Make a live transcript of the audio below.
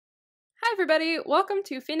everybody, welcome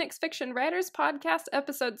to Phoenix Fiction Writers Podcast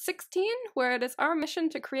episode 16, where it is our mission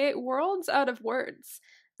to create worlds out of words.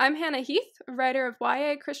 I'm Hannah Heath, writer of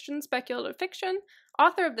YA Christian speculative fiction,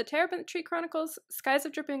 author of the Terebinth Tree Chronicles, Skies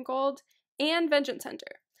of Dripping Gold, and Vengeance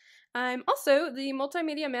Hunter. I'm also the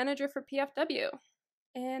multimedia manager for PFW.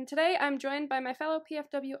 And today I'm joined by my fellow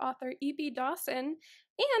PFW author E.B. Dawson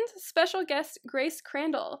and special guest Grace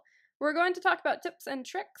Crandall. We're going to talk about tips and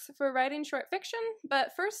tricks for writing short fiction,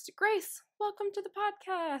 but first, Grace, welcome to the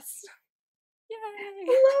podcast. Yay!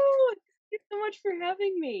 Hello! Thank you so much for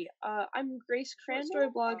having me. I'm Grace Crandall. Story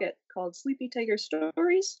blog called Sleepy Tiger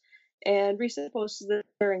Stories, and recent posts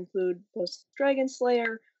there include Post Dragon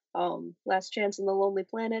Slayer, Last Chance in the Lonely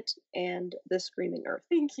Planet, and The Screaming Earth.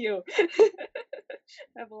 Thank you. I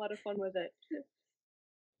have a lot of fun with it.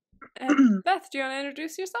 And Beth, do you want to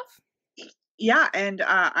introduce yourself? Yeah, and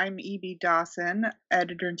I'm E.B. Dawson,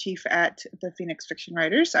 editor-in-chief at the Phoenix Fiction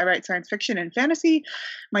Writers. I write science fiction and fantasy.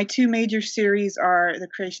 My two major series are The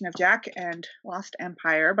Creation of Jack and Lost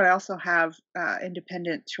Empire, but I also have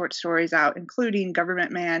independent short stories out, including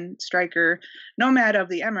Government Man, Striker, Nomad of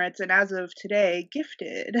the Emirates, and as of today,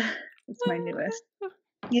 Gifted. That's my newest.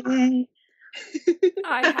 Yay!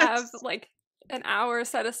 I have like an hour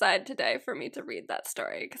set aside today for me to read that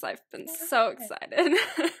story because I've been so excited.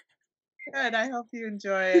 Good. I hope you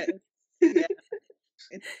enjoy it. Yeah,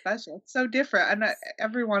 it's special. It's so different.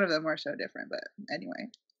 Every one of them are so different, but anyway,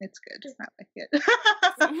 it's good. I like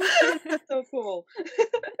it. So cool.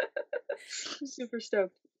 I'm super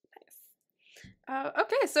stoked.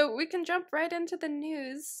 Okay, so we can jump right into the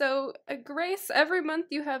news. So, Grace, every month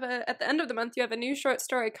you have at the end of the month you have a new short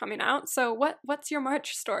story coming out. So, what's your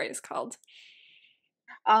March stories called?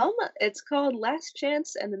 It's called Last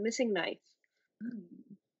Chance and the Missing Knife.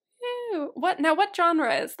 Ew. What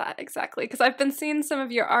genre is that exactly? Because I've been seeing some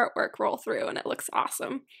of your artwork roll through and it looks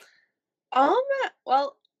awesome.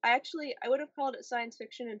 Well, I would have called it science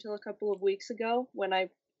fiction until a couple of weeks ago when I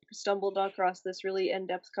stumbled across this really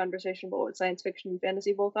in-depth conversation about what science fiction and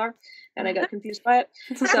fantasy both are, and I got confused by it.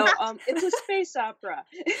 So, it's a space opera.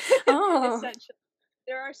 Oh. Essentially.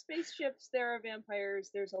 There are spaceships, there are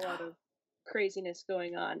vampires, there's a lot of craziness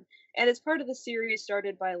going on. And it's part of the series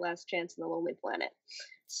started by Last Chance in the Lonely Planet.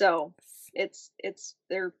 So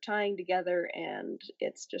they're tying together and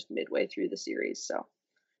it's just midway through the series, so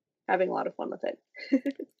having a lot of fun with it.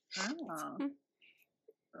 Oh.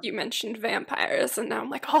 You mentioned vampires and now I'm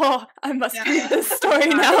like, oh, I must read this story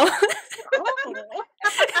now.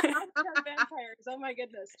 Vampires, oh my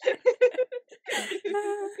goodness.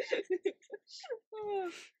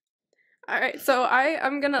 All right, so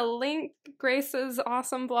I'm going to link Grace's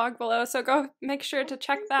awesome blog below, so go make sure to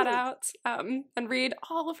check that out and read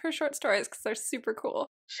all of her short stories because they're super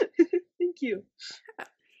cool. Thank you.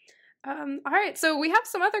 All right, so we have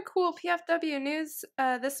some other cool PFW news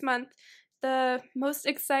this month. The most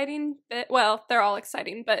exciting bit, well, they're all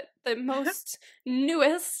exciting, but the most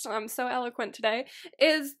newest, I'm so eloquent today,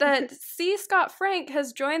 is that C. Scott Frank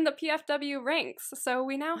has joined the PFW ranks, so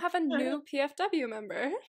we now have a new PFW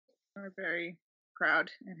member. We're very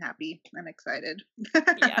proud and happy and excited.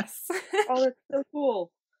 Yes. Oh, that's so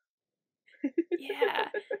cool. Yeah.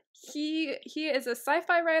 He is a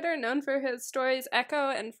sci-fi writer known for his stories Echo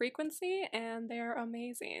and Frequency, and they're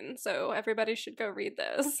amazing. So everybody should go read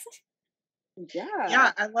those.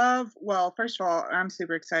 Yeah, well, first of all, I'm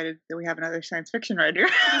super excited that we have another science fiction writer.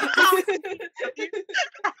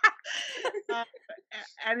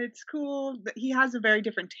 And it's cool that he has a very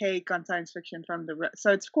different take on science fiction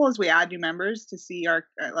so it's cool as we add new members to see our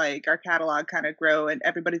catalog kind of grow, and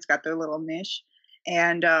everybody's got their little niche.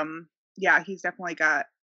 And he's definitely got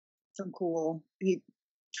some cool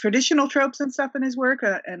traditional tropes and stuff in his work,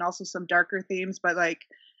 and also some darker themes, but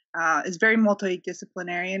is very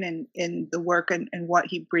multidisciplinary in the work and what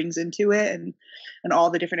he brings into it, and all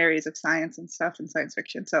the different areas of science and stuff in science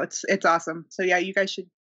fiction. So it's awesome. So yeah, you guys should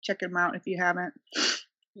check him out if you haven't.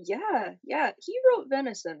 Yeah. He wrote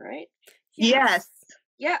Venison, right? Yes.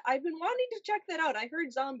 Yeah, I've been wanting to check that out. I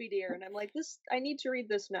heard Zombie Deer, and I'm like, I need to read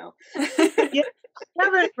this now. Yeah,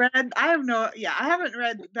 I haven't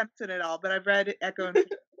read Venison at all, but I've read Echo and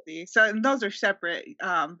Frequency. So those are separate.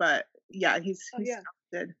 But yeah, he's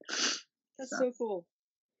good. That's so cool.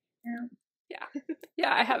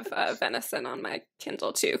 Yeah, I have Venison on my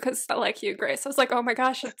Kindle too, because like you, Grace, I was like, oh my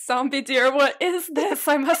gosh, it's Zombie Deer. What is this?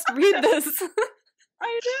 I must read this.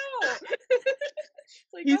 I know.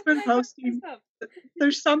 He's been posting.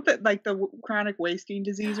 There's something like the chronic wasting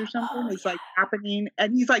disease or something is happening,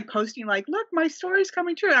 and he's posting look, my story's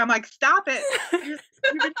coming true. And I'm like, stop it! You've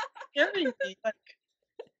been scaring me.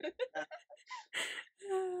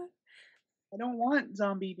 I don't want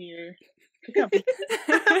zombie beer. Pick up.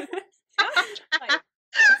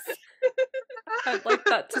 I'd like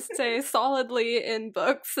that to stay solidly in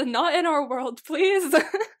books and not in our world, please.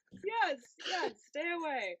 Yes, stay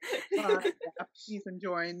away. Yeah, he's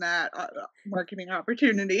enjoying that marketing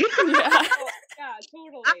opportunity. Yeah. Oh, yeah,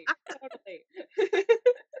 totally.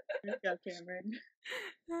 Yeah, Cameron.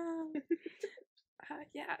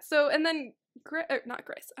 Yeah. So, and then, not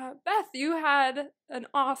Grace, Beth, you had an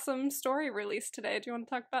awesome story released today. Do you want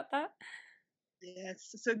to talk about that?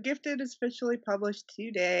 Yes. So Gifted is officially published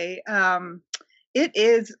today. It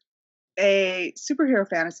is a superhero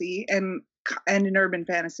fantasy and an urban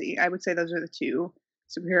fantasy. I would say those are the two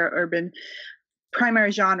superhero urban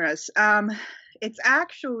primary genres. It's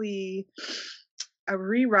actually a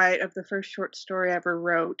rewrite of the first short story I ever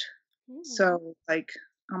wrote. Ooh. So like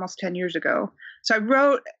almost 10 years ago. So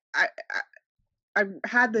I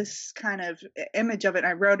had this kind of image of it.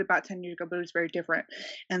 I wrote about 10 years ago, but it was very different.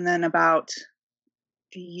 And then about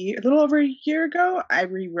a little over a year ago, I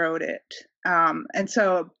rewrote it. And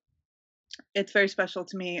so it's very special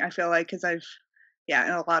to me, I feel like, because in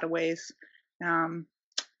a lot of ways. And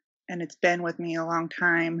it's been with me a long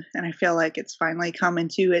time. And I feel like it's finally come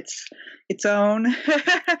into its own,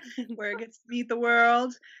 where it gets to meet the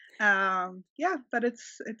world. But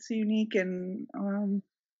it's unique, and I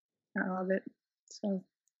love it. So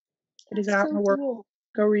it is out in the world. Cool.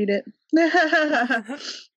 Go read it.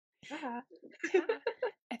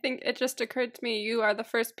 I think it just occurred to me you are the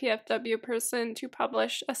first PFW person to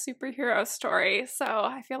publish a superhero story, so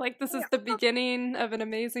I feel like this is the beginning of an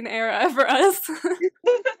amazing era for us.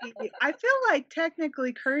 I feel like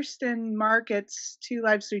technically Kirsten markets Two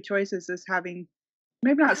Lives, Three Choices as having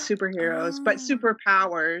maybe not superheroes, but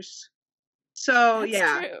superpowers. So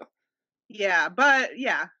That's true. Yeah, but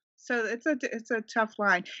yeah. So it's a tough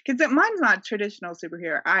line, because mine's not traditional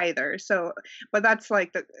superhero either. So, but that's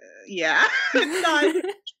like it's not.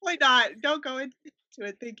 Definitely not. Don't go into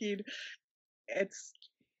it thinking it's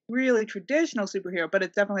really traditional superhero, but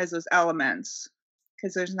it definitely has those elements,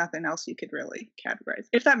 because there's nothing else you could really categorize,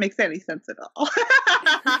 if that makes any sense at all.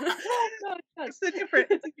 It's a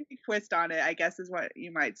unique twist on it, I guess, is what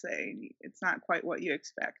you might say. It's not quite what you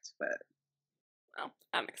expect, but. Well,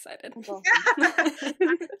 I'm excited.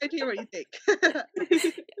 I hear what you think.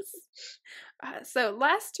 Yes. So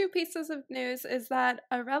last two pieces of news is that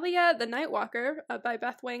Aurelia the Nightwalker by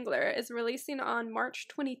Beth Wangler is releasing on March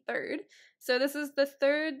 23rd. So this is the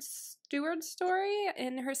third Steward story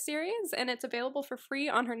in her series, and it's available for free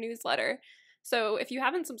on her newsletter. So if you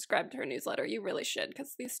haven't subscribed to her newsletter, you really should,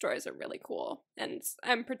 because these stories are really cool. And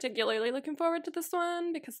I'm particularly looking forward to this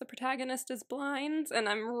one because the protagonist is blind, and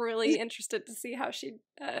I'm really interested to see how she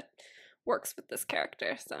works with this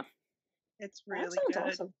character. So it's really good.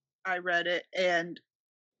 Awesome. I read it, and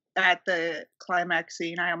at the climax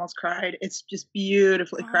scene, I almost cried. It's just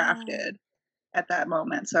beautifully crafted at that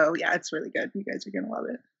moment. So yeah, it's really good. You guys are gonna love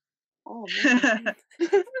it. Oh man.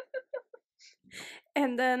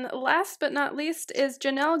 And then last but not least is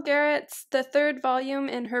Janelle Garrett's the third volume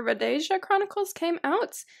in her Rhodesia Chronicles came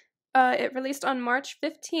out. It released on March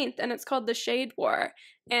 15th, and it's called The Shade War.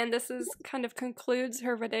 And this is kind of concludes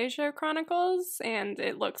her Rhodesia Chronicles, and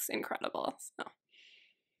it looks incredible. So.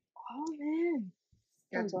 Oh man,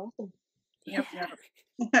 that's awesome. Yep.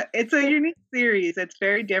 It's a unique series. It's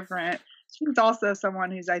very different. She's also someone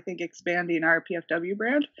who's, I think, expanding our PFW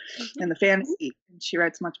brand in the fantasy. She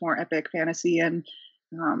writes much more epic fantasy, and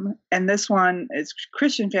this one is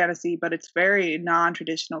Christian fantasy, but it's very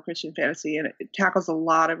non-traditional Christian fantasy, and it tackles a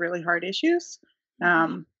lot of really hard issues.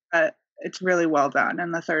 But it's really well done,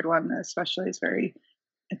 and the third one especially is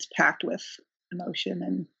it's packed with emotion,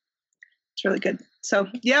 and it's really good. So,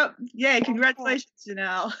 yay! Congratulations,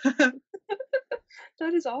 Janelle.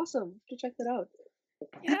 That is awesome. To check that out.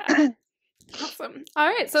 Yeah. Awesome. All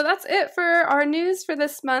right, so that's it for our news for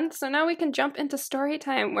this month. So now we can jump into story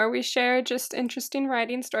time, where we share just interesting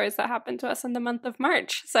writing stories that happened to us in the month of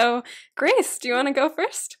March. So, Grace, do you want to go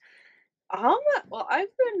first? Well,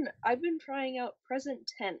 I've been trying out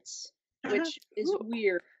present tense, which is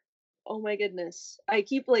weird. Oh my goodness. I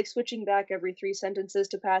keep switching back every 3 sentences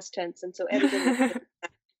to past tense, and so everything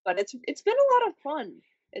but it's been a lot of fun.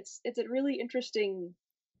 It's a really interesting.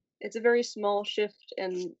 It's a very small shift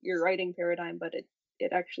in your writing paradigm, but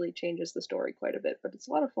it actually changes the story quite a bit, but it's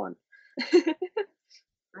a lot of fun.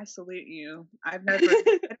 I salute you. I've never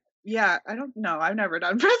I don't know. I've never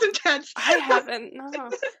done present tense. I haven't.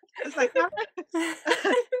 No. It's like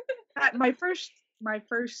my first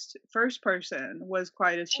person was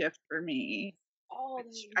quite a shift for me.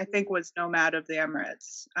 Which I think was Nomad of the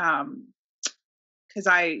Emirates. because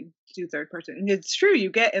I do third person. And it's true, you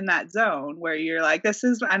get in that zone where you're like, this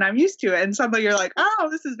is, and I'm used to it. And suddenly you're like, oh,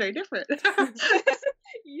 this is very different.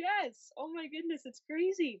 Yes. Oh my goodness, it's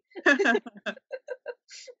crazy.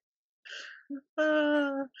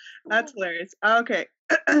 That's hilarious. Okay.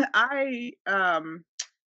 I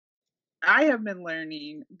have been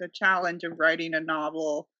learning the challenge of writing a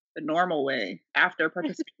novel the normal way after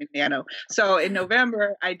participating in Nano. So in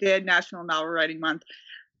November, I did National Novel Writing Month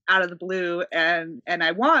out of the blue, and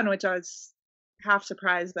I won, which I was half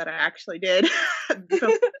surprised that I actually did.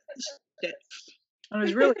 It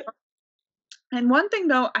was really fun. And one thing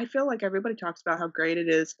though, I feel like everybody talks about how great it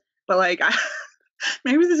is, but like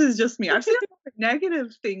maybe this is just me. I've seen a lot of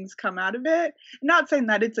negative things come out of it. Not saying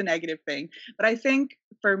that it's a negative thing, but I think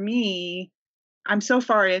for me, I'm so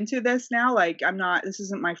far into this now. Like this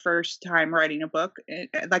isn't my first time writing a book.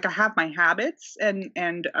 Like I have my habits and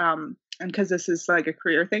because this is like a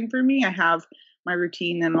career thing for me, I have my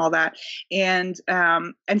routine and all that. And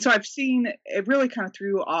so I've seen it really kind of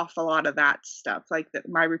threw off a lot of that stuff, like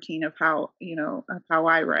my routine of how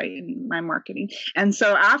I write and my marketing. And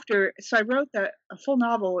so I wrote a full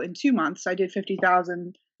novel in 2 months. I did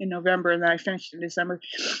 50,000 in November, and then I finished in December.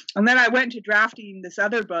 And then I went to drafting this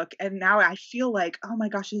other book, and now I feel like, oh my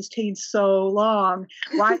gosh, it's taking so long.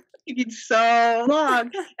 Why is it taking so long?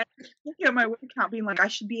 And looking at my word count, being like, I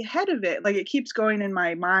should be ahead of it. Like it keeps going in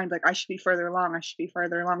my mind, like I should be further along. I should be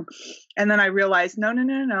farther along. And then I realized, no,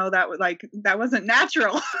 that wasn't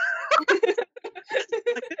natural. Like, this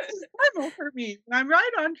is normal for me. I'm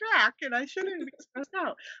right on track, and I shouldn't be stressed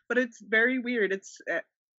out. But it's very weird.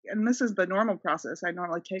 And this is the normal process. I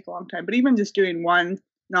normally take a long time, but even just doing one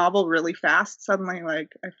novel really fast, suddenly,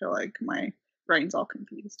 like, I feel like my brain's all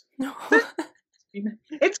confused.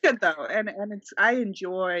 It's good though, and I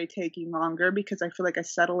enjoy taking longer because I feel like I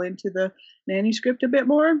settle into the manuscript a bit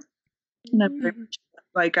more, and I'm very much,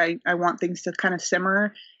 like I want things to kind of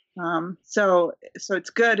simmer. So it's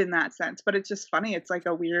good in that sense, but it's just funny. It's like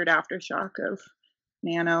a weird aftershock of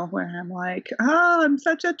Nano where I'm like, oh, I'm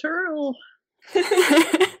such a turtle.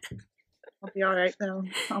 I'll be all right though.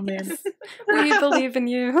 Oh man, yes. We believe in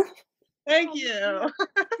you. Thank you.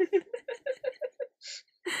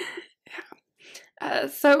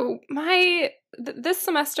 So this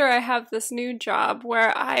semester I have this new job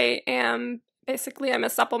where I'm a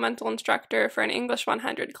supplemental instructor for an English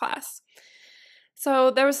 100 class.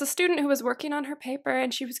 So there was a student who was working on her paper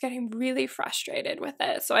and she was getting really frustrated with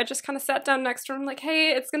it. So I just kind of sat down next to her and I'm like,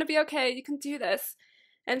 hey, it's going to be okay. You can do this.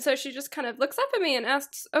 And so she just kind of looks up at me and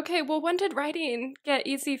asks, okay, well, when did writing get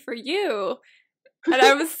easy for you? And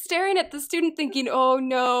I was staring at the student thinking, oh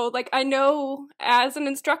no, like I know as an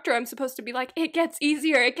instructor I'm supposed to be like, it gets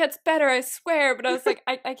easier, it gets better, I swear. But I was like,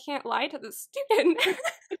 I can't lie to the student. So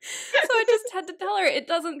I just had to tell her it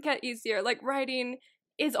doesn't get easier. Like writing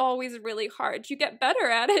is always really hard. You get better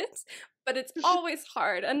at it, but it's always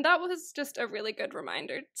hard. And that was just a really good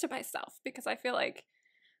reminder to myself because I feel like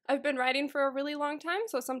I've been writing for a really long time.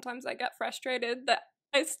 So sometimes I get frustrated that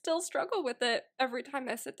I still struggle with it every time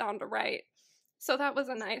I sit down to write. So that was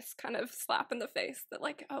a nice kind of slap in the face that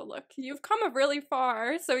like, oh, look, you've come really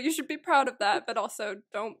far, so you should be proud of that, but also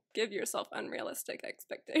don't give yourself unrealistic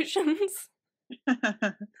expectations.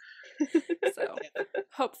 So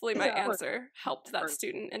hopefully my answer helped that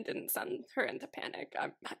student and didn't send her into panic.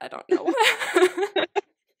 I don't know.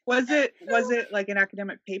 Was it like an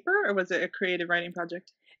academic paper or was it a creative writing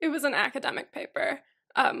project? It was an academic paper,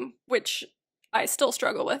 which I still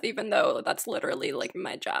struggle with, even though that's literally like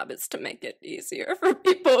my job is to make it easier for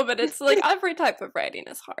people. But it's like every type of writing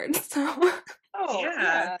is hard. So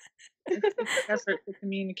yeah. It's effort to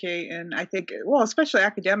communicate, and I think, well, especially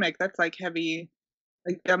academic, that's like heavy,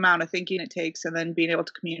 like the amount of thinking it takes, and then being able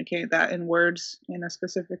to communicate that in words in a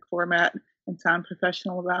specific format and sound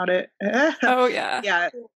professional about it. Oh yeah, yeah,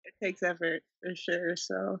 it takes effort for sure.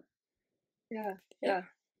 So yeah.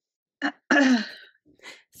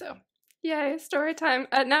 So. Yay, story time.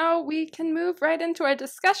 Now we can move right into our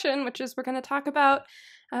discussion, which is we're going to talk about,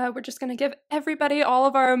 we're just going to give everybody all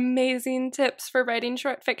of our amazing tips for writing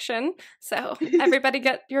short fiction. So everybody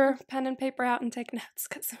get your pen and paper out and take notes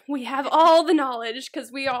because we have all the knowledge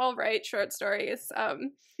because we all write short stories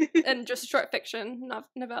and just short fiction,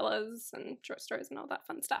 novellas and short stories and all that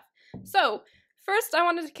fun stuff. So first, I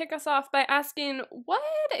wanted to kick us off by asking what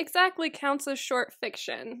exactly counts as short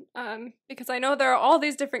fiction? Because I know there are all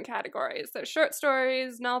these different categories. There's short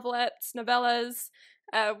stories, novelettes, novellas.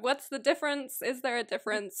 What's the difference? Is there a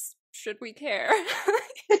difference? Should we care?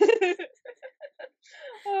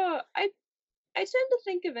 I tend to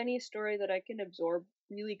think of any story that I can absorb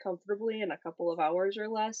really comfortably in a couple of hours or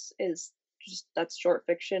less that's short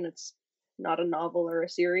fiction. It's not a novel or a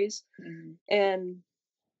series. Mhm. And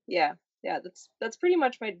yeah, that's pretty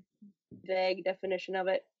much my vague definition of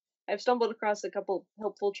it. I've stumbled across a couple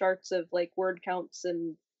helpful charts of like word counts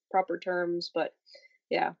and proper terms, but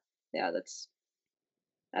yeah, that's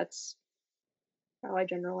how I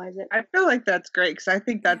generalize it. I feel like that's great because I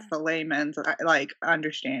think that's Yeah. the layman's like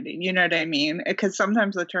understanding. You know what I mean? Because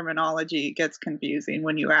sometimes the terminology gets confusing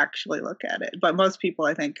when you actually look at it. But most people,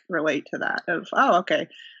 I think, relate to that of, oh, okay,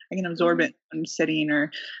 I can absorb Mhm. it in sitting or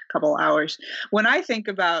a couple hours. When I think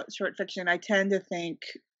about short fiction, I tend to think,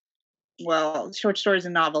 well, short stories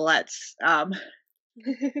and novelettes. I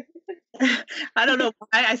don't know why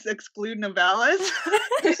I exclude novellas.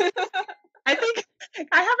 I think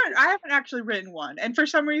I haven't actually written one, and for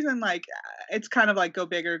some reason, like it's kind of like go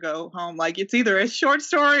big or go home. Like it's either a short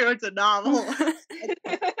story or it's a novel. I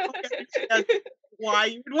don't understand why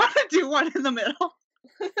you would want to do one in the middle.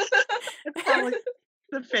 It's probably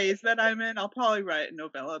the phase that I'm in. I'll probably write a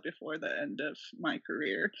novella before the end of my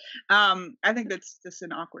career. I think that's just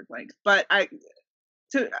an awkward length, but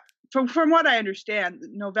to from what I understand,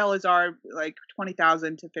 novellas are like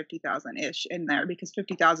 20,000 to 50,000 ish in there because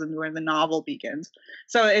 50,000 where the novel begins.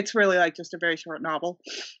 So it's really like just a very short novel.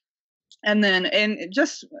 And then, and it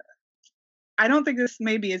just, I don't think this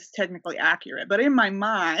maybe is technically accurate, but in my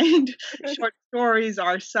mind, short stories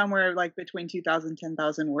are somewhere like between 2,000,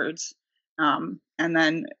 10,000 words. And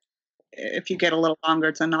then if you get a little longer,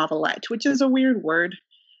 it's a novelette, which is a weird word.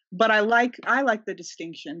 But I like the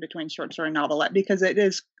distinction between short story and novelette because it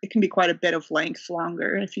can be quite a bit of length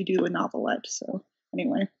longer if you do a novelette. So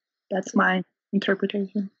anyway, that's my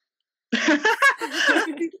interpretation.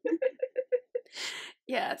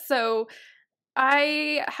 Yeah, so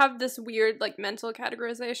I have this weird like mental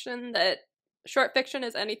categorization that short fiction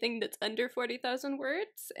is anything that's under 40,000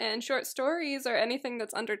 words and short stories are anything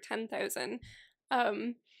that's under 10,000.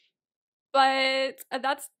 Um but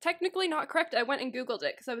that's technically not correct. I went and Googled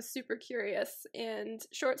it because I was super curious. And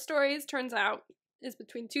short stories, turns out, is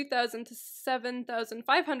between 2,000 to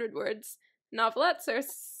 7,500 words. Novelettes are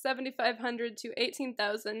 7,500 to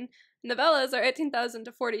 18,000. Novellas are 18,000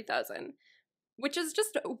 to 40,000, which is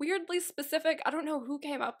just weirdly specific. I don't know who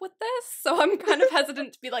came up with this, so I'm kind of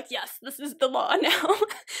hesitant to be like, yes, this is the law now.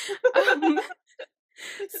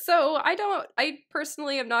 So I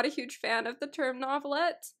personally am not a huge fan of the term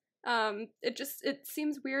novelette. It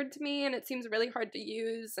seems weird to me, and it seems really hard to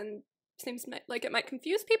use, and seems like it might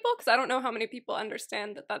confuse people because I don't know how many people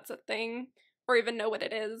understand that that's a thing or even know what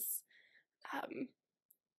it is.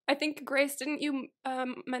 I think, Grace, didn't you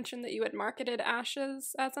mention that you had marketed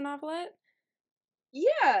Ashes as a novelette?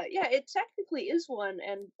 Yeah, it technically is one,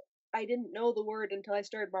 and I didn't know the word until I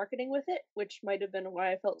started marketing with it, which might have been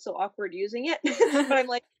why I felt so awkward using it. But I'm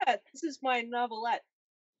like, yeah, this is my novelette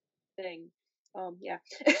thing. Yeah.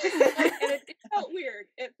 And it felt weird.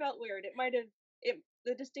 It felt weird. It might have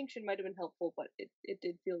the distinction might have been helpful, but it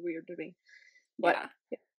did feel weird to me. But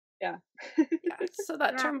Yeah. yeah. Yeah, so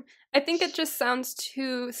that term, I think it just sounds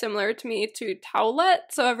too similar to me to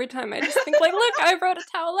towelette, so every time I just think like, look, I wrote a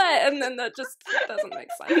towelette, and then that just doesn't make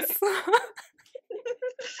sense.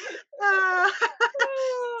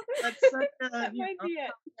 That's such a, That might be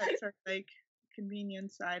it. That's like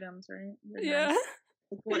convenience items, right? They're Yeah. nice.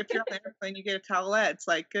 If you're on the airplane, you get a towelette. It's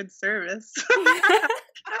like good service.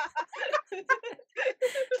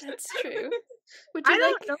 That's true. I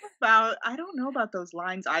don't know about those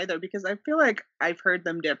lines either because I feel like I've heard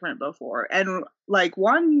them different before. And like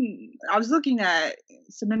one, I was looking at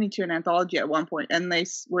submitting to an anthology at one point, and they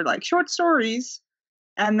were like short stories,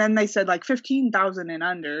 and then they said like 15,000 and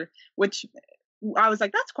under, which I was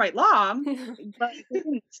like, that's quite long, but they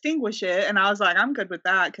didn't distinguish it, and I was like, I'm good with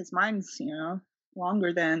that because mine's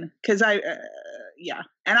longer than because yeah,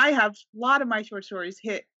 and I have a lot of my short stories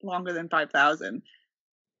hit longer than 5,000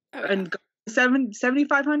 and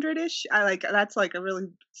 7,500 ish. I like that's like a really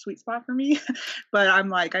sweet spot for me, but I'm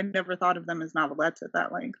like I never thought of them as novelettes at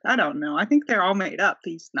that length. I don't know. I think they're all made up,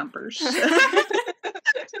 these numbers.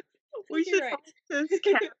 We should just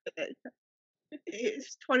cap it.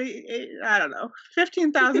 It's 28. I don't know.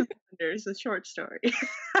 15,000 is a short story.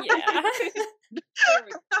 Yeah.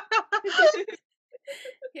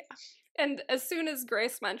 Yeah. And as soon as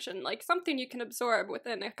Grace mentioned like something you can absorb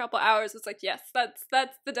within a couple hours, it's like, yes, that's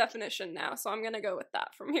the definition now. So I'm gonna go with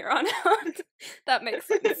that from here on out. That makes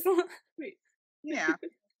sense. Sweet. Yeah,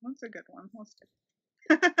 that's a good one.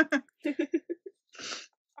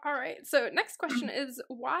 All right. So next question is,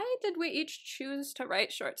 why did we each choose to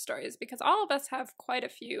write short stories? Because all of us have quite a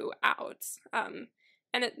few out. And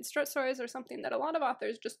short stories are something that a lot of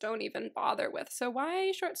authors just don't even bother with. So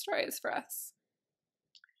why short stories for us?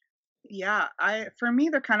 Yeah, for me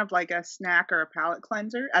they're kind of like a snack or a palate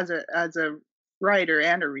cleanser as a writer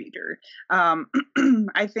and a reader. Um,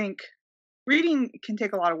 I think reading can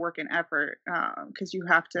take a lot of work and effort because you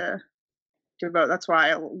have to devote. That's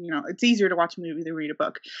why it's easier to watch a movie than read a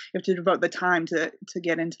book. You have to devote the time to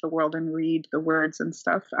get into the world and read the words and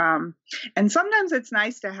stuff. And sometimes it's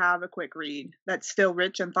nice to have a quick read that's still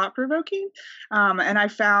rich and thought provoking. And I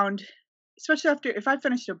found, especially after, if I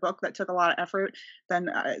finished a book that took a lot of effort, then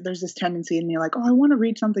there's this tendency in me like, oh, I want to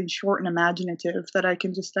read something short and imaginative that I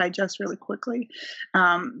can just digest really quickly.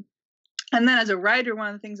 And then as a writer, one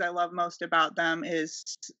of the things I love most about them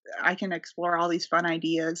is I can explore all these fun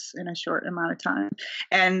ideas in a short amount of time.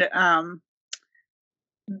 And I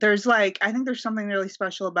think there's something really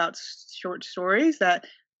special about short stories that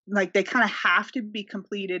like they kind of have to be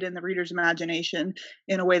completed in the reader's imagination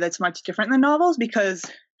in a way that's much different than novels, because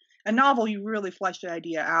a novel, you really flesh the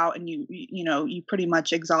idea out and you pretty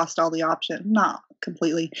much exhaust all the options, not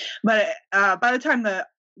completely, but by the time the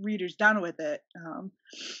reader's done with it,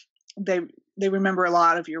 they remember a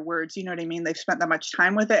lot of your words. You know what I mean? They've spent that much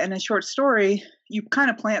time with it. And in a short story, you kind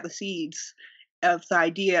of plant the seeds of the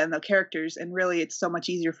idea and the characters, and really it's so much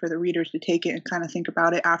easier for the readers to take it and kind of think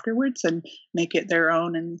about it afterwards and make it their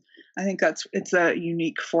own. And I think it's a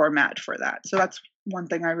unique format for that. So that's one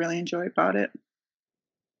thing I really enjoy about it.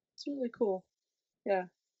 It's really cool. Yeah.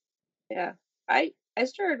 I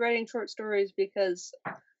started writing short stories because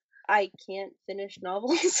I can't finish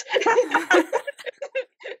novels.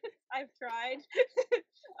 I've tried,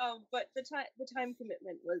 but the time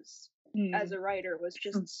commitment was, as a writer, was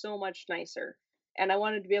just so much nicer, and I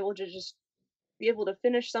wanted to be able to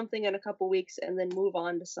finish something in a couple weeks and then move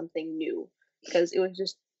on to something new, because it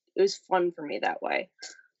was fun for me that way.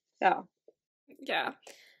 Yeah.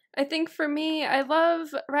 I think for me, I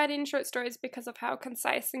love writing short stories because of how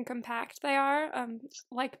concise and compact they are.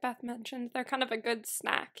 Like Beth mentioned, they're kind of a good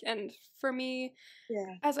snack. And for me,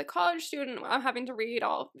 as a college student, I'm having to read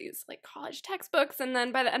all of these like college textbooks, and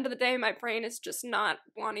then by the end of the day, my brain is just not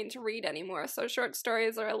wanting to read anymore. So short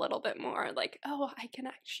stories are a little bit more like, oh, I can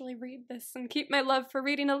actually read this and keep my love for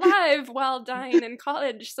reading alive while dying in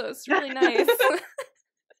college. So it's really nice.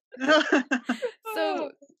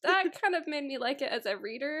 So that kind of made me like it as a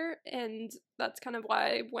reader, and that's kind of why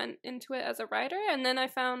I went into it as a writer. And then I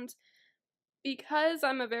found, because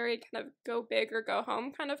I'm a very kind of go big or go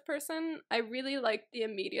home kind of person, I really like the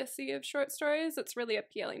immediacy of short stories. It's really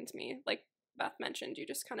appealing to me. Like Beth mentioned, you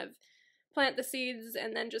just kind of plant the seeds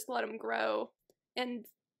and then just let them grow. And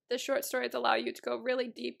the short stories allow you to go really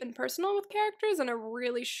deep and personal with characters in a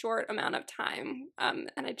really short amount of time. And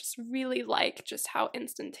I just really like just how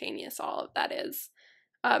instantaneous all of that is.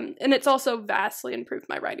 And it's also vastly improved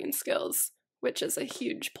my writing skills, which is a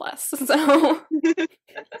huge plus. So,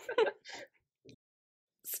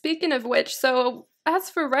 speaking of which, so as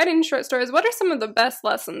for writing short stories, what are some of the best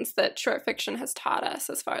lessons that short fiction has taught us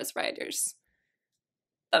as far as writers?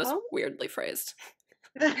 That was weirdly phrased.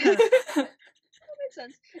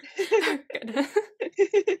 Sense. Good.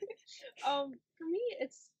 For me,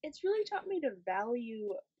 it's really taught me to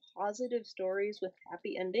value positive stories with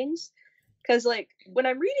happy endings, because like when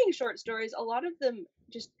I'm reading short stories, a lot of them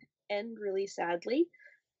just end really sadly,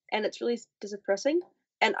 and it's really depressing.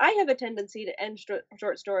 And I have a tendency to end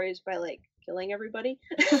short stories by like killing everybody.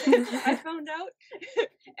 I found out,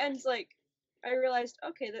 and like I realized,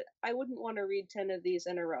 okay, that I wouldn't want to read 10 of these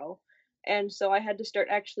in a row, and so I had to start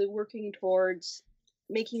actually working towards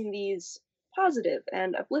making these positive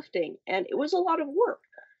and uplifting, and it was a lot of work,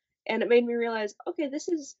 and it made me realize, okay,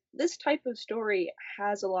 this type of story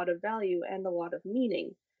has a lot of value and a lot of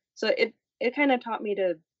meaning. So it kind of taught me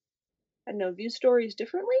to, I don't know, view stories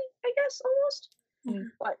differently, I guess, almost.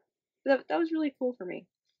 But that was really cool for me.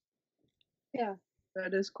 Yeah,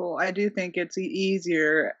 that is cool. I do think it's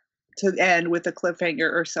easier to end with a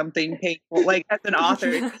cliffhanger or something painful, like as an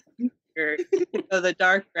author. The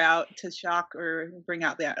dark route to shock or bring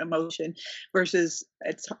out that emotion, versus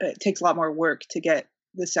it takes a lot more work to get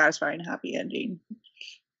the satisfying happy ending.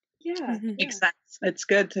 Makes sense. It's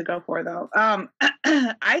good to go for, though.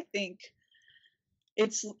 I think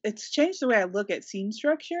it's changed the way I look at scene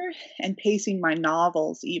structure and pacing my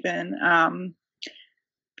novels even.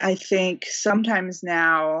 I think sometimes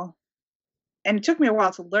now, and it took me a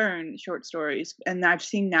while to learn short stories, and I've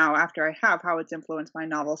seen now after I have how it's influenced my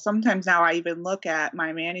novel. Sometimes now I even look at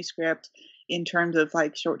my manuscript in terms of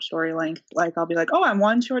like short story length. Like I'll be like, oh, I'm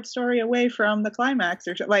one short story away from the climax,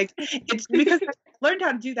 or like it's because learned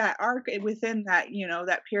how to do that arc within that,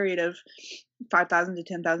 that period of 5,000 to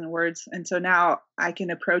 10,000 words. And so now I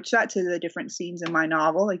can approach that to the different scenes in my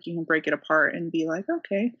novel. Like you can break it apart and be like,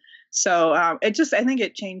 okay. So I think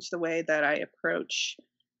it changed the way that I approach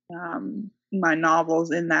my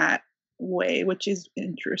novels in that way, which is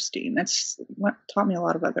interesting. That's what taught me a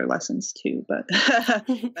lot of other lessons too, but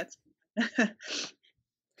that's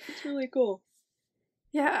it's really cool.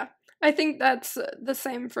 Yeah, I think that's the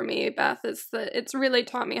same for me, Beth, is that it's really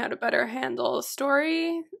taught me how to better handle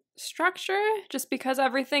story structure, just because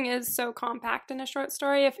everything is so compact in a short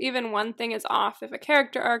story. If even one thing is off, if a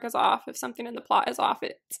character arc is off, if something in the plot is off,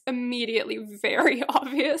 it's immediately very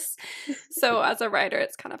obvious. So as a writer,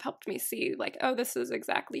 it's kind of helped me see, like, oh, this is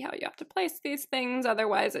exactly how you have to place these things,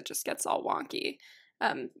 otherwise it just gets all wonky,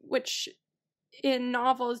 which in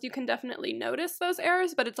novels you can definitely notice those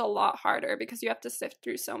errors, but it's a lot harder because you have to sift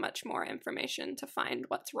through so much more information to find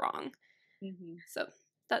what's wrong. Mm-hmm. So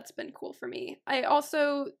that's been cool for me.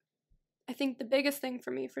 I think the biggest thing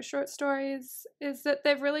for me for short stories is that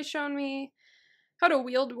they've really shown me how to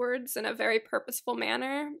wield words in a very purposeful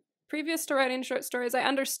manner. Previous to writing short stories, I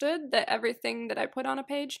understood that everything that I put on a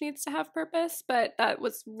page needs to have purpose, but that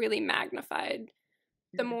was really magnified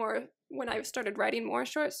the more when I started writing more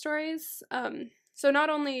short stories. So not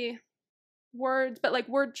only words, but like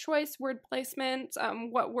word choice, word placement,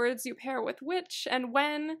 what words you pair with which and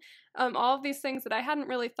when, all of these things that I hadn't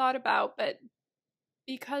really thought about, but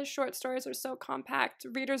because short stories are so compact,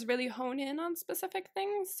 readers really hone in on specific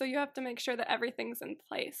things, so you have to make sure that everything's in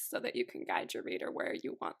place so that you can guide your reader where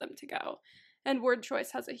you want them to go. And word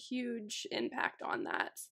choice has a huge impact on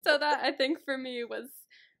that. So that, I think, for me was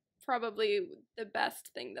probably the best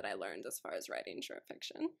thing that I learned as far as writing short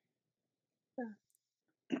fiction.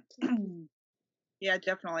 Yeah,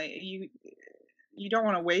 definitely. You don't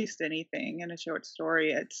want to waste anything in a short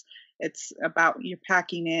story. It's about you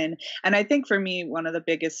packing in. And I think for me, one of the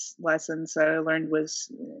biggest lessons that I learned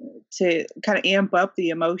was to kind of amp up the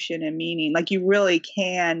emotion and meaning. Like you really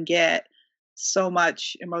can get so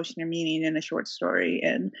much emotion and meaning in a short story.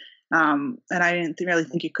 And I didn't really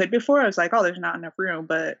think you could before. I was like, oh, there's not enough room.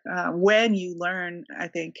 But when you learn, I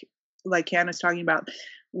think, like Hannah's talking about,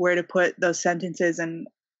 where to put those sentences, and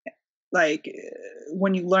like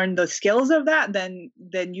when you learn the skills of that, then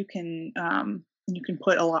you can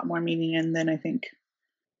put a lot more meaning in than I think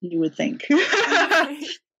you would think.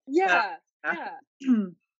 Yeah,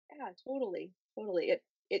 totally.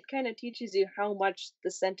 It kind of teaches you how much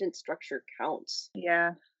the sentence structure counts.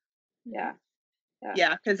 Yeah,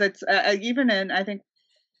 because it's even in, I think,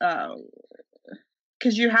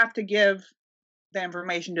 because you have to give the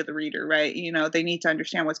information to the reader, right? They need to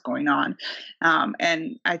understand what's going on.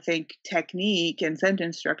 And I think technique and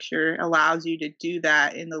sentence structure allows you to do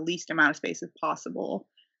that in the least amount of space as possible.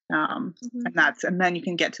 And then you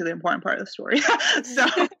can get to the important part of the story. So,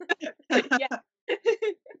 yeah.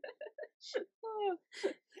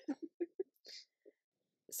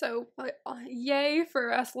 So, yay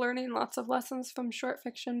for us learning lots of lessons from short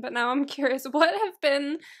fiction, but now I'm curious, what have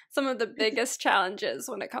been some of the biggest challenges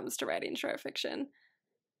when it comes to writing short fiction?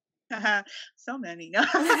 So many.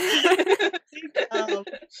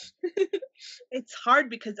 It's hard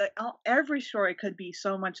because every story could be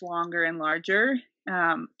so much longer and larger.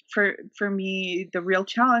 For me, the real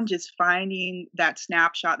challenge is finding that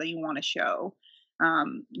snapshot that you want to show,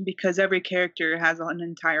 because every character has an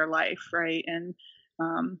entire life, right?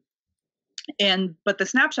 But the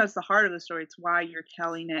snapshot's the heart of the story. It's why you're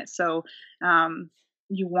telling it. So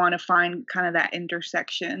you want to find kind of that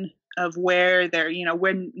intersection of where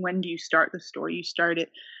when do you start the story? You start it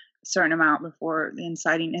a certain amount before the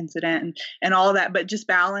inciting incident and all of that, but just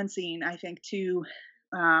balancing, I think, too,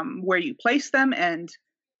 where you place them and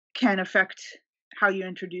can affect how you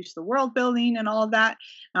introduce the world building and all of that.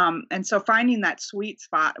 And so finding that sweet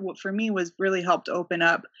spot, what for me was really helped open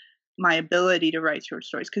up my ability to write short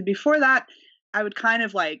stories. Because before that, I would kind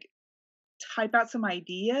of like type out some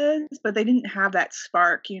ideas, but they didn't have that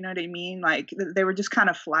spark, you know what I mean? Like they were just kind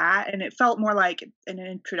of flat, and it felt more like an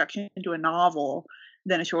introduction to a novel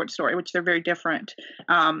than a short story, which they're very different.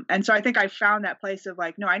 And so I think I found that place of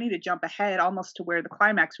like, no, I need to jump ahead almost to where the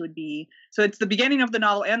climax would be. So it's the beginning of the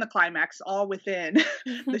novel and the climax all within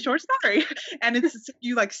the short story. And it's,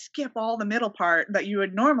 you like skip all the middle part that you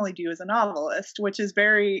would normally do as a novelist, which is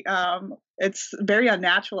very, it's very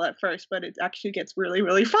unnatural at first, but it actually gets really,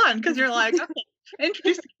 really fun because you're like, okay,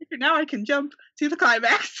 introduce the character, now I can jump to the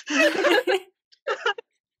climax.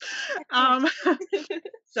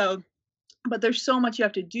 So but there's so much you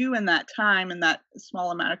have to do in that time, in that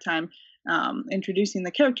small amount of time. Introducing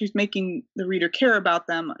the characters, making the reader care about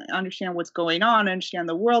them, understand what's going on, understand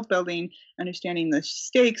the world building, understanding the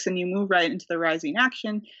stakes, and you move right into the rising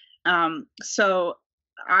action. So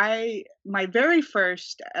my very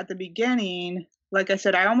first, at the beginning, like I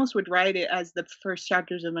said, I almost would write it as the first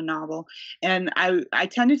chapters of a novel. And I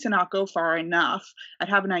tended to not go far enough. I'd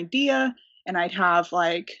have an idea and I'd have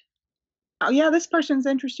like, oh yeah, this person's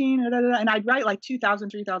interesting, and I'd write like 2,000,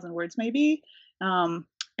 3,000 words maybe, and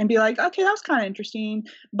be like, okay, that was kind of interesting.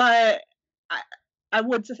 But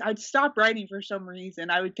I'd stop writing for some reason.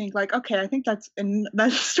 I would think like, okay, I think that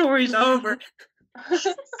story's over. And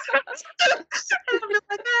I'll be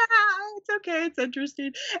like, it's okay, it's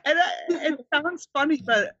interesting. And it sounds funny,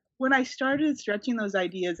 but when I started stretching those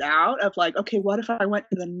ideas out of like, okay, what if I went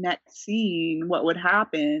to the next scene? What would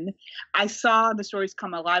happen? I saw the stories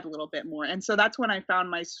come alive a little bit more. And so that's when I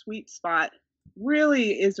found my sweet spot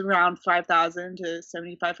really is around 5,000 to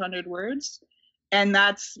 7,500 words. And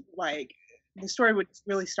that's like, the story would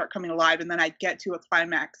really start coming alive, and then I'd get to a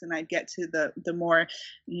climax, and I'd get to the more,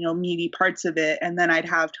 meaty parts of it, and then I'd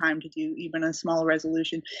have time to do even a small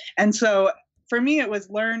resolution. And so for me, it was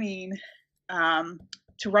learning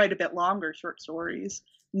to write a bit longer short stories,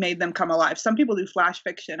 made them come alive. Some people do flash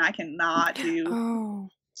fiction. I cannot do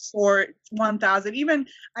short 1,000. Even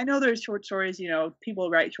I know there's short stories, people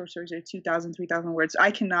write short stories at 2,000, 3,000 words.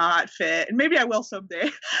 I cannot fit, and maybe I will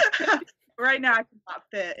someday. Right now I cannot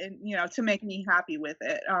fit, and to make me happy with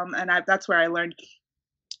it. And that's where I learned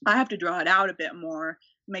I have to draw it out a bit more,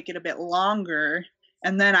 make it a bit longer,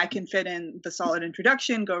 and then I can fit in the solid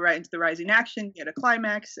introduction, go right into the rising action, get a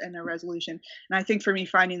climax and a resolution. And I think for me,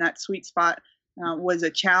 finding that sweet spot was a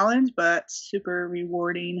challenge, but super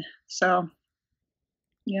rewarding. So,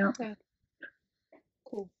 yeah. Okay.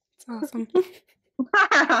 Cool. That's awesome.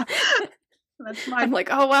 I'm like,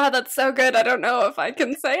 oh wow, that's so good. I don't know if I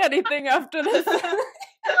can say anything after this.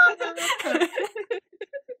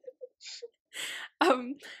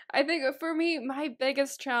 I think for me, my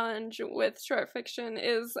biggest challenge with short fiction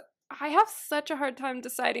is I have such a hard time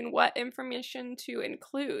deciding what information to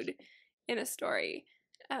include in a story.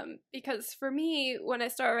 Because for me, when I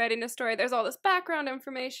start writing a story, there's all this background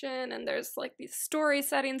information, and there's like these story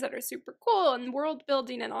settings that are super cool, and world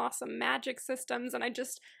building and awesome magic systems, and I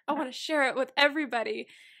want to share it with everybody.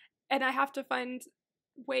 And I have to find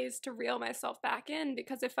ways to reel myself back in,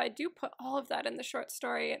 because if I do put all of that in the short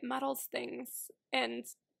story, it muddles things. And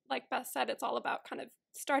like Beth said, it's all about kind of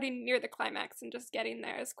starting near the climax and just getting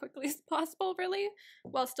there as quickly as possible, really,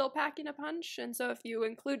 while still packing a punch. And so if you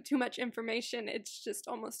include too much information, it's just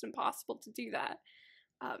almost impossible to do that.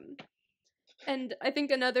 And I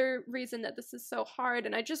think another reason that this is so hard,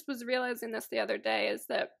 and I just was realizing this the other day, is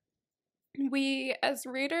that we as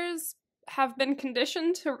readers have been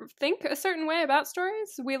conditioned to think a certain way about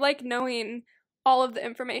stories. We like knowing all of the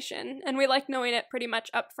information, and we like knowing it pretty much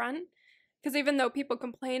up front. Because even though people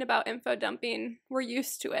complain about info dumping, we're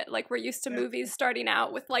used to it. Like, we're used to movies starting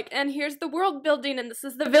out with, like, and here's the world building, and this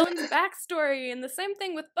is the villain's backstory, and the same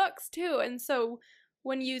thing with books, too. And so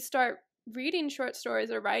when you start reading short stories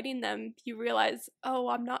or writing them, you realize, oh,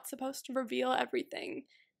 I'm not supposed to reveal everything.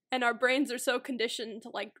 And our brains are so conditioned to,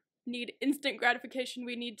 like, need instant gratification.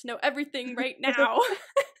 We need to know everything right now.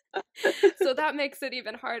 So that makes it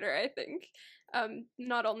even harder, I think.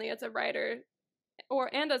 Not only as a writer,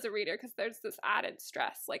 and as a reader, because there's this added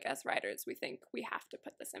stress. Like, as writers, we think we have to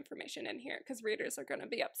put this information in here because readers are going to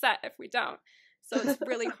be upset if we don't. So it's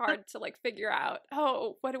really hard to like figure out,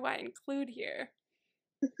 oh, what do I include here?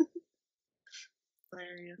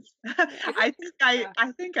 Hilarious. I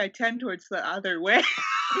think I tend towards the other way.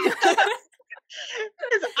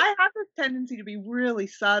 Because I have a tendency to be really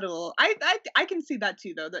subtle. I can see that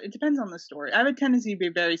too, though. That it depends on the story. I have a tendency to be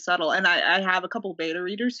very subtle, and I have a couple beta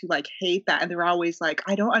readers who like hate that, and they're always like,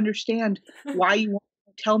 "I don't understand why you want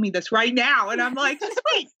to tell me this right now," and I'm like, "Just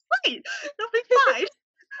wait, it'll be fine."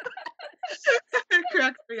 It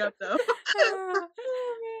cracks me up though. Oh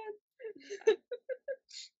man.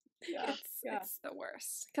 It's the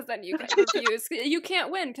worst, because then you get reviews. You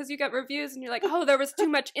can't win because you get reviews and you're like, oh, there was too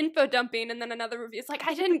much info dumping, and then another review is like,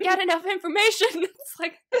 I didn't get enough information. It's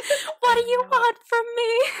like, what do you want from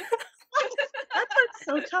me? That's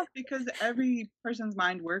so tough because every person's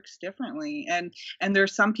mind works differently, and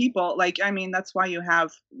there's some people, like, I mean, that's why you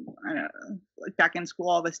have, I don't know, like back in school,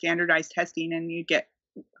 all the standardized testing, and you get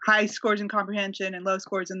high scores in comprehension and low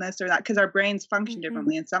scores in this or that, because our brains function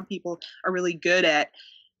differently, and some people are really good at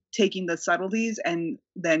taking the subtleties, and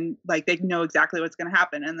then like they know exactly what's going to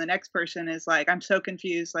happen, and the next person is like, I'm so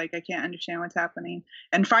confused, like I can't understand what's happening.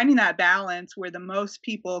 And finding that balance where the most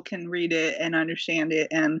people can read it and understand it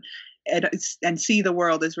and see the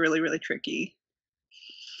world is really, really tricky.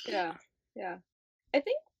 Yeah, I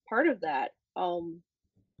think part of that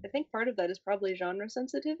is probably genre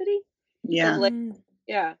sensitivity. Yeah, like,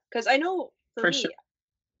 because I know for me, sure.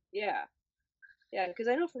 because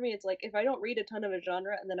I know for me, it's like if I don't read a ton of a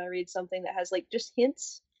genre and then I read something that has like just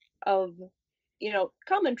hints of,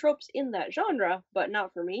 common tropes in that genre, but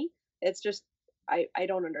not for me, it's just I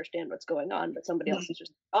don't understand what's going on, but somebody else is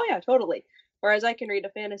just, oh yeah, totally. Whereas I can read a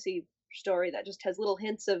fantasy story that just has little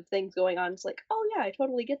hints of things going on. It's like, oh yeah, I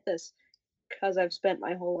totally get this because I've spent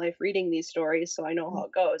my whole life reading these stories, so I know how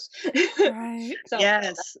it goes. Right. So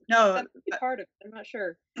yes. that's part of it. I'm not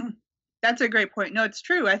sure. That's a great point. No, it's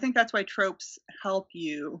true. I think that's why tropes help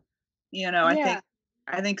you. I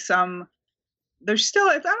think there's still,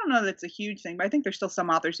 I don't know that it's a huge thing, but I think there's still some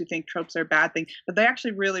authors who think tropes are a bad thing, but they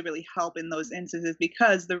actually really, really help in those instances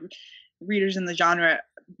because the readers in the genre,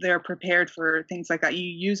 they're prepared for things like that. You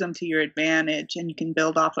use them to your advantage and you can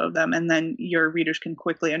build off of them, and then your readers can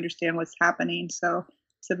quickly understand what's happening. So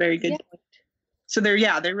it's a very good point. So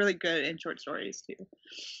they're really good in short stories too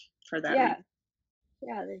for that reason.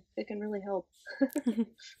 Yeah, they can really help.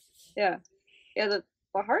 Yeah, the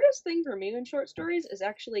hardest thing for me in short stories is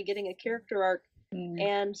actually getting a character arc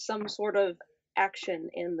and some sort of action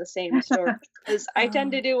in the same story, because I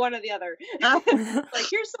tend to do one or the other. Like,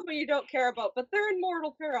 here's somebody you don't care about, but they're in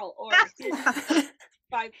mortal peril, or here's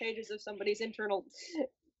 5 pages of somebody's internal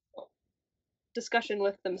discussion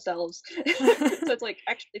with themselves. So it's like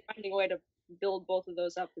actually finding a way to build both of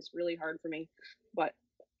those up is really hard for me, but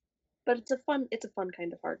it's a fun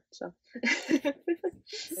kind of hard. So it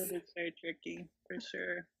is very tricky for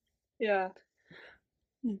sure. Yeah.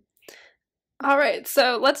 All right,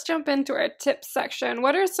 so let's jump into our tips section.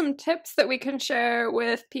 What are some tips that we can share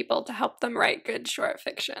with people to help them write good short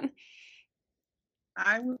fiction?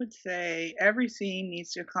 I would say every scene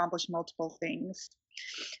needs to accomplish multiple things,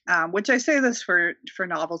 which I say this for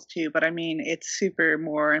novels too, but I mean, it's super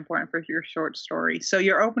more important for your short story. So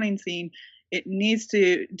your opening scene, it needs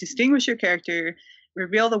to distinguish your character,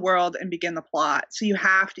 reveal the world, and begin the plot. So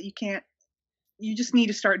you just need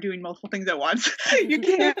to start doing multiple things at once. You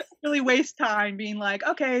can't really waste time being like,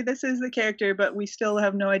 okay, this is the character, but we still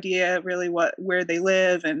have no idea really where they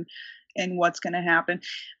live and what's going to happen.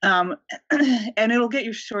 And it'll get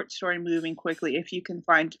your short story moving quickly if you can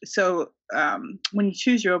find. So when you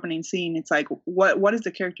choose your opening scene, it's like, what is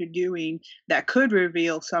the character doing that could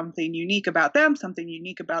reveal something unique about them, something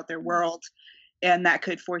unique about their world, and that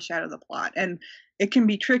could foreshadow the plot. And it can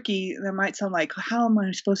be tricky. That might sound like, how am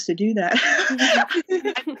I supposed to do that?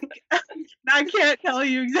 I can't tell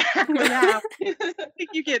you exactly how. I think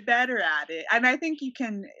you get better at it. And I think you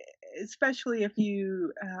can, especially if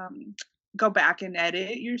you go back and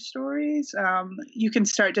edit your stories, you can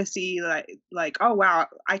start to see like, oh, wow,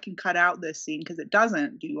 I can cut out this scene because it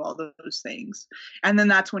doesn't do all those things. And then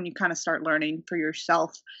that's when you kind of start learning for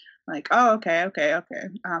yourself. Like, oh, okay.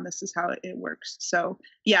 This is how it works. So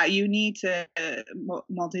yeah, you need to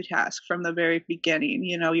multitask from the very beginning.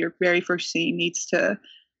 Your very first scene needs to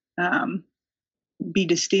be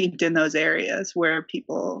distinct in those areas where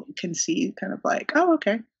people can see kind of like, oh,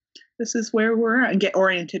 okay, this is where we're at, and get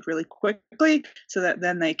oriented really quickly so that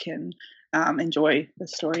then they can enjoy the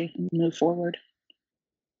story and move forward.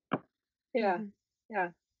 Yeah.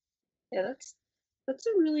 That's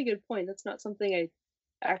a really good point. That's not something I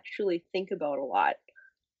actually think about a lot,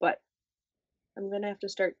 but I'm gonna have to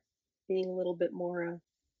start being a little bit more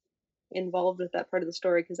involved with that part of the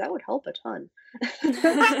story, because that would help a ton.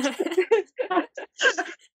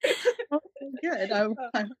 Good. I hope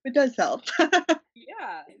it does help.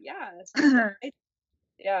 Yeah.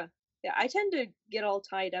 I tend to get all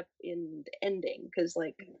tied up in the ending because,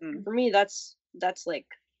 like, for me, that's like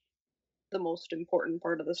the most important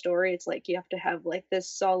part of the story. It's like you have to have like this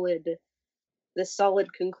solid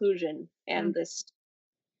conclusion, and this,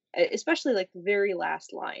 especially like the very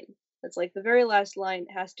last line. It's like the very last line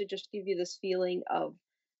has to just give you this feeling of,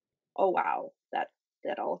 oh wow,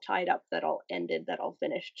 that all tied up, that all ended, that all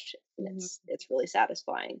finished. And it's really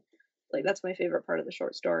satisfying. Like, that's my favorite part of the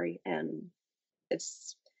short story, and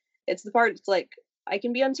it's the part. It's like I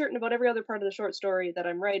can be uncertain about every other part of the short story that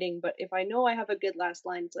I'm writing, but if I know I have a good last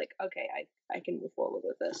line, it's like, okay, I can move forward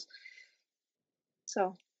with this.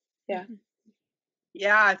 So yeah.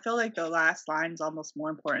 Yeah, I feel like the last line is almost more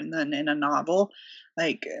important than in a novel.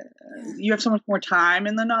 Like, you have so much more time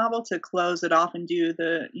in the novel to close it off and do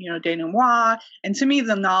the, denouement. And to me,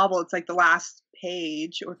 the novel, it's like the last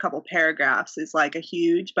page or a couple paragraphs is like a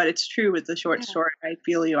huge, but it's true with the short story. I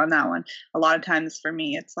feel you on that one. A lot of times for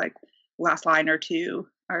me, it's like last line or two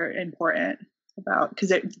are important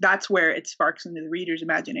because that's where it sparks into the reader's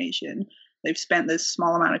imagination. They've spent this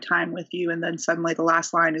small amount of time with you, and then suddenly the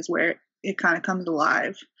last line is where it kind of comes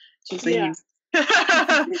alive. Which is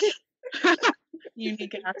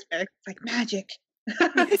unique aspect. It's like magic.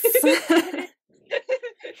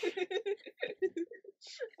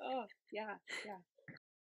 Oh, yeah.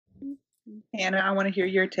 Hannah, I want to hear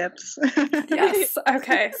your tips. Yes.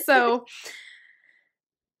 Okay. So,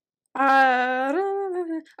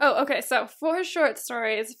 so for short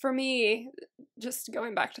stories, for me, just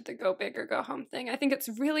going back to the go big or go home thing, I think it's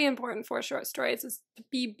really important for short stories is to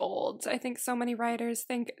be bold. I think so many writers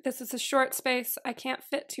think this is a short space, I can't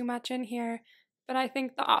fit too much in here, but I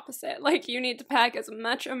think the opposite. Like, you need to pack as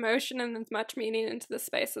much emotion and as much meaning into the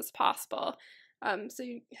space as possible. So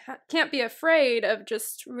you can't be afraid of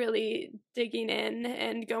just really digging in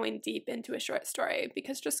and going deep into a short story,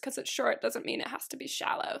 because just because it's short doesn't mean it has to be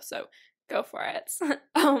shallow. So go for it.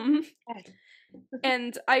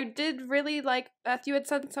 And I did really like, Beth, you had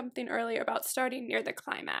said something earlier about starting near the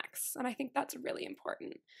climax, and I think that's really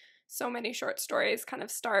important. So many short stories kind of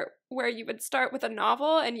start where you would start with a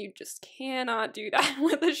novel, and you just cannot do that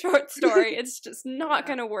with a short story. It's just not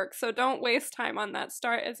going to work. So don't waste time on that.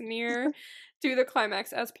 Start as near to the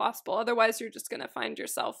climax as possible. Otherwise, you're just going to find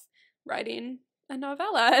yourself writing a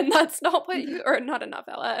novella, and that's not what you, or not a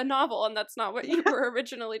novella, a novel, and that's not what you were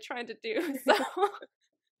originally trying to do.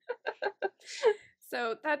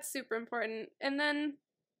 So that's super important. And then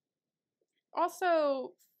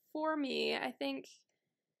also for me, I think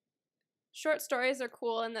short stories are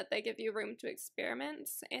cool in that they give you room to experiment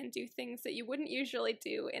and do things that you wouldn't usually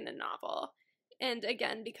do in a novel. And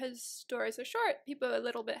again, because stories are short, people are a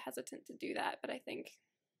little bit hesitant to do that. But I think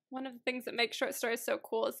one of the things that makes short stories so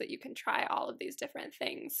cool is that you can try all of these different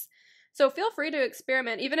things. So feel free to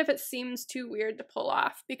experiment, even if it seems too weird to pull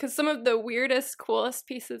off, because some of the weirdest, coolest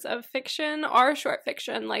pieces of fiction are short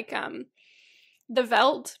fiction, like The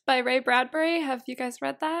Veldt by Ray Bradbury. Have you guys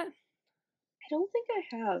read that? I don't think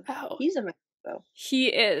I have. Oh. He's a mess, though. He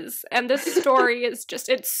is. And this story is just,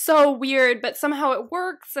 it's so weird, but somehow it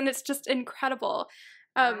works, and it's just incredible.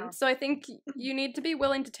 So I think you need to be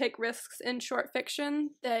willing to take risks in short fiction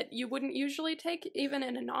that you wouldn't usually take even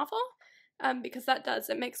in a novel, because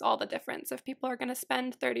it makes all the difference. If people are going to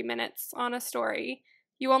spend 30 minutes on a story,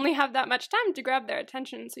 you only have that much time to grab their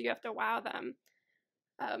attention, so you have to wow them.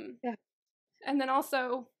 And then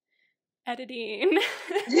also editing.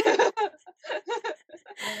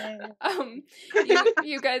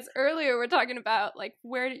 You guys earlier were talking about like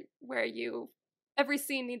where every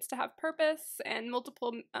scene needs to have purpose and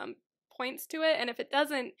multiple points to it, and if it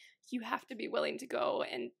doesn't, you have to be willing to go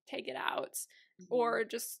and take it out, or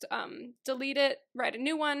just delete it, write a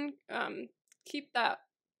new one, keep that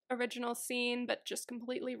original scene but just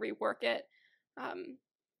completely rework it,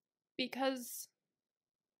 because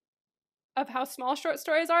of how small short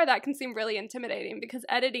stories are. That can seem really intimidating, because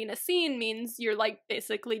editing a scene means you're like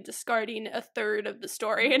basically discarding a third of the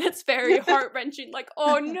story, and it's very heart-wrenching, like,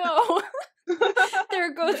 oh no,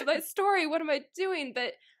 there goes my story, what am I doing?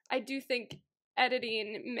 But I do think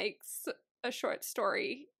editing makes a short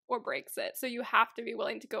story or breaks it, so you have to be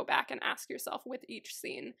willing to go back and ask yourself with each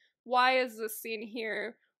scene, why is this scene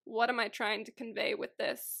here? What am I trying to convey with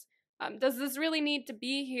this? Does this really need to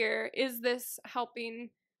be here? Is this helping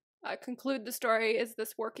conclude the story? Is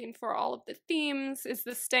this working for all of the themes? Is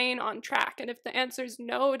this staying on track? And if the answer is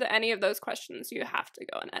no to any of those questions, you have to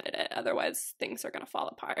go and edit it. Otherwise, things are going to fall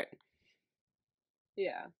apart.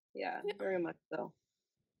 Yeah, very much so.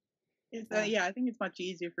 I think it's much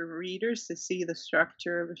easier for readers to see the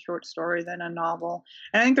structure of a short story than a novel.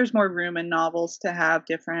 And I think there's more room in novels to have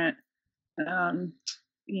different,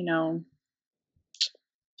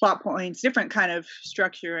 plot points, different kind of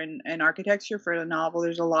structure and architecture for a novel.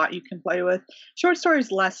 There's a lot you can play with. Short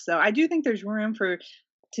stories less so. I do think there's room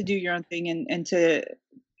to do your own thing and to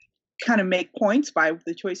kind of make points by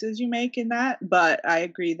the choices you make in that. But I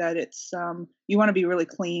agree that it's you want to be really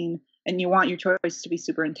clean, and you want your choice to be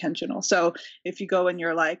super intentional. So if you go and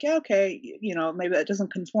you're like, okay, maybe that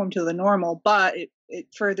doesn't conform to the normal, but it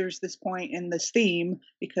furthers this point in this theme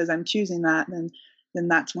because I'm choosing that, then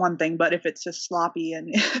that's one thing. But if it's just sloppy and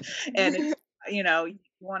it's, you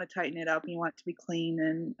want to tighten it up and you want it to be clean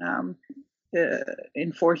and to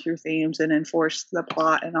enforce your themes and enforce the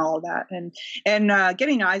plot and all of that. And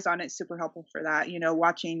getting eyes on it is super helpful for that.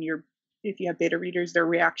 Watching if you have beta readers, their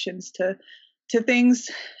reactions to things,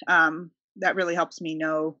 that really helps me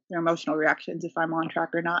know their emotional reactions if I'm on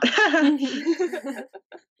track or not.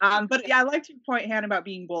 But yeah, I liked your point, Hannah, about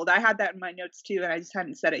being bold. I had that in my notes too, and I just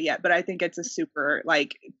hadn't said it yet. But I think it's a super,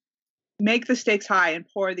 like, make the stakes high and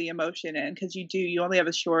pour the emotion in, because you only have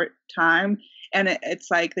a short time, and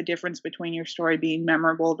it's like the difference between your story being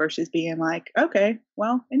memorable versus being like, okay,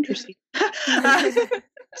 well, interesting.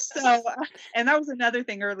 So, and that was another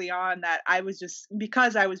thing early on that I was just,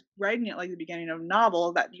 because I was writing it like the beginning of a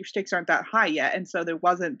novel, that your stakes aren't that high yet, and so there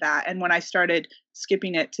wasn't that. And when I started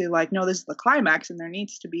skipping it to like, no, this is the climax and there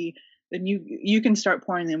needs to be, then you can start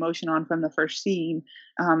pouring the emotion on from the first scene,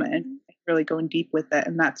 and really going deep with it.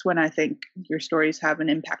 And that's when I think your stories have an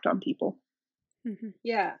impact on people.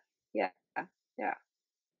 Yeah.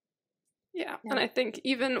 And I think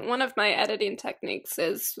even one of my editing techniques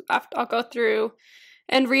is I'll go through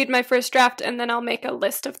and read my first draft, and then I'll make a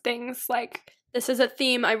list of things like, this is a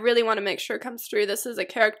theme I really want to make sure comes through. This is a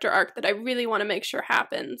character arc that I really want to make sure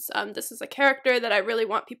happens. This is a character that I really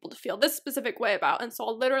want people to feel this specific way about. And so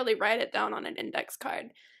I'll literally write it down on an index card.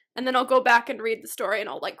 And then I'll go back and read the story, and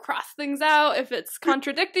I'll like cross things out if it's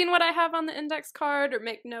contradicting what I have on the index card, or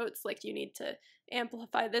make notes like, you need to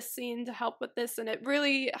amplify this scene to help with this. And it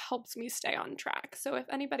really helps me stay on track. So if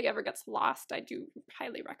anybody ever gets lost, I do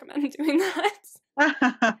highly recommend doing that.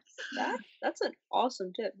 That's an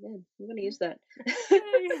awesome tip, man. I'm gonna use that.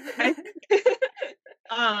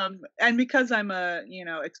 And because I'm a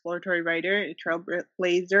exploratory writer, a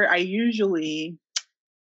trailblazer, I usually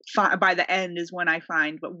by the end is when I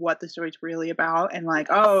find what the story's really about, and like,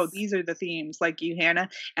 oh, these are the themes, like you, Hannah.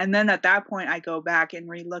 And then at that point I go back and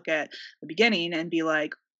relook at the beginning and be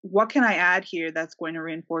like, what can I add here that's going to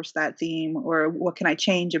reinforce that theme, or what can I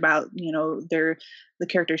change about the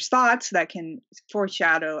character's thoughts that can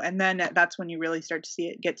foreshadow. And then that's when you really start to see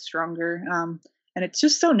it get stronger. And it's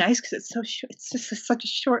just so nice because it's just such a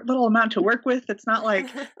short little amount to work with. It's not like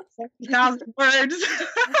 70,000 words.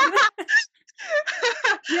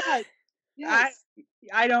 Yeah. Yes.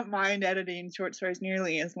 I don't mind editing short stories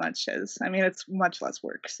nearly as much as, it's much less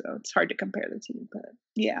work, so it's hard to compare the two, but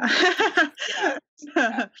yeah.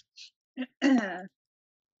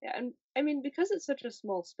 Yeah, and because it's such a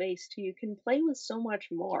small space too, you can play with so much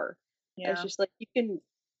more. Yeah. It's just like you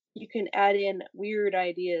can add in weird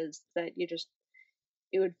ideas that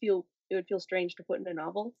it would feel strange to put in a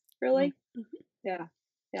novel, really. Mm-hmm. Yeah.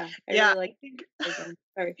 I really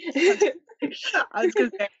sorry. I was gonna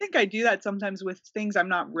say, I think I do that sometimes with things I'm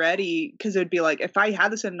not ready, because it'd be like, if I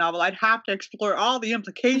had this in a novel, I'd have to explore all the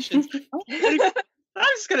implications. I'm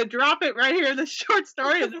just gonna drop it right here in the short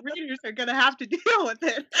story, and the readers are gonna have to deal with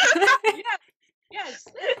it. Yes.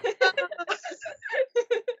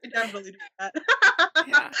 I definitely do that.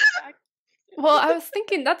 Yeah. Well, I was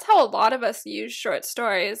thinking that's how a lot of us use short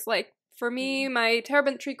stories. Like, for me, my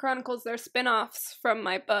Terebinth Tree Chronicles, they're spin-offs from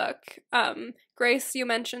my book. Grace, you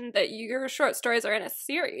mentioned that your short stories are in a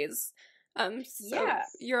series. So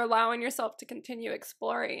you're allowing yourself to continue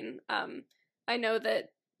exploring. I know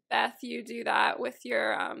that, Beth, you do that with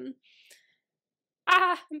your, I'm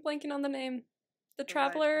blanking on the name. The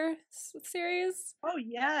Traveler series? Oh,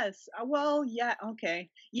 yes. Well, yeah, okay.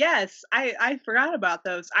 Yes, I forgot about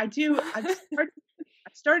those. I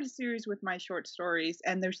started a series with my short stories,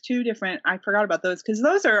 and there's two different, I forgot about those, because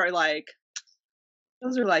those are like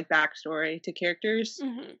backstory to characters.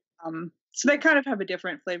 Mm-hmm. So they kind of have a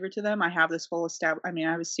different flavor to them. I have this whole I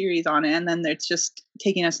have a series on it, and then it's just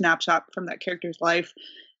taking a snapshot from that character's life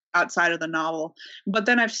outside of the novel. But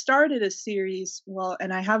then I've started a series,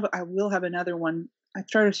 and I will have another one. I've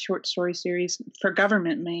started a short story series for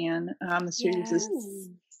Government Man. The series is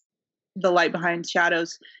The Light Behind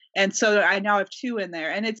Shadows. And so I now have two in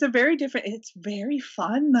there, and it's very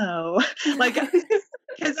fun though. Like,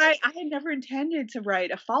 because I had never intended to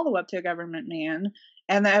write a follow-up to Government Man.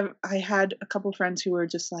 And I had a couple friends who were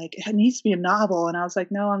just like, it needs to be a novel. And I was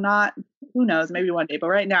like, no, I'm not. Who knows? Maybe one day. But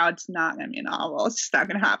right now, it's not going to be a novel. It's just not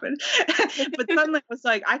going to happen. But suddenly it was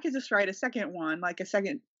like, I could just write a second one, like a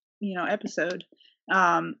second, episode.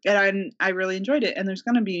 And I really enjoyed it. And there's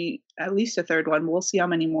going to be at least a third one. We'll see how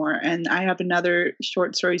many more. And I have another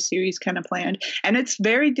short story series kind of planned. And it's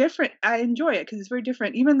very different. I enjoy it because it's very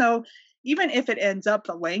different. Even if it ends up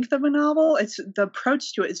the length of a novel, the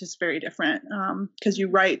approach to it is just very different. Because you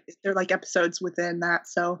write, they're like episodes within that.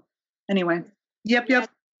 So anyway, yep.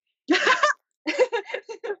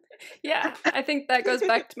 Yeah, I think that goes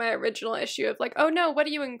back to my original issue of like, oh no, what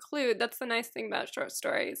do you include? That's the nice thing about short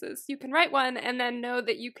stories is you can write one and then know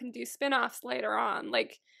that you can do spin-offs later on.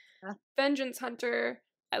 Like Vengeance Hunter,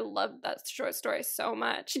 I love that short story so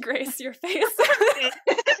much. Grace, your face.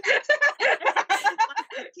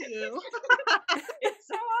 It's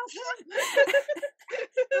so awesome.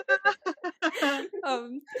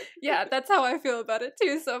 Yeah, that's how I feel about it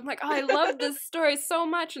too. So I'm like, oh, I love this story so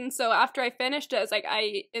much. And so after I finished it, I was like,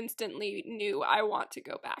 I instantly knew I want to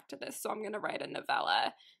go back to this. So I'm going to write a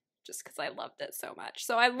novella just because I loved it so much.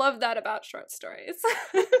 So I love that about short stories.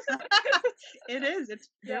 It is. It's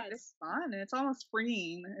fun and it's almost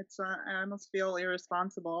freeing. I almost feel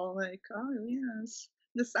irresponsible. Like, oh yes,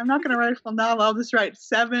 I'm not going to write a full novel. I'll just write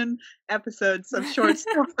 7 episodes of short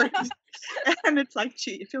stories, and it's like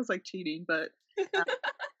it feels like cheating, but.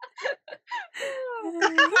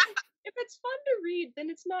 If it's fun to read, then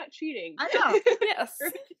it's not cheating. I know. Yes.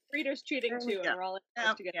 Readers cheating too, and we're all in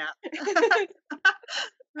this together.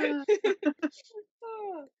 Yeah.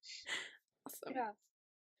 Awesome. Yeah.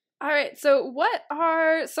 All right, so what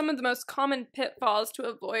are some of the most common pitfalls to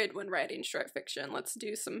avoid when writing short fiction? Let's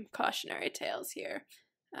do some cautionary tales here.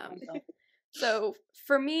 So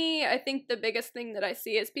for me, I think the biggest thing that I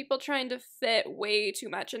see is people trying to fit way too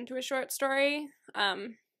much into a short story.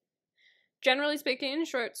 Generally speaking,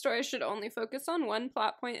 short stories should only focus on one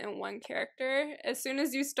plot point and one character. As soon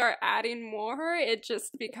as you start adding more, it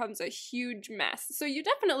just becomes a huge mess. So you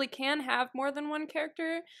definitely can have more than one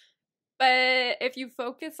character, but if you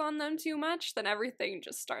focus on them too much, then everything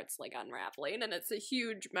just starts like unraveling and it's a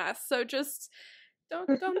huge mess. So just don't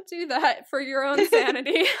do that for your own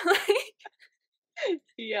sanity.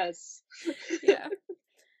 Yes. Yeah.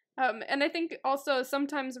 And I think also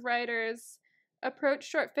sometimes writers approach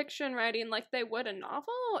short fiction writing like they would a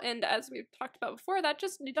novel, and as we've talked about before, that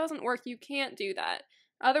just doesn't work. You can't do that.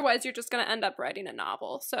 Otherwise, you're just going to end up writing a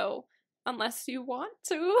novel. So unless you want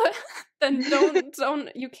to, then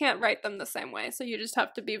you can't write them the same way. So you just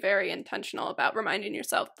have to be very intentional about reminding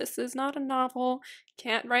yourself, this is not a novel.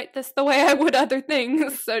 Can't write this the way I would other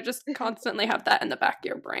things. So just constantly have that in the back of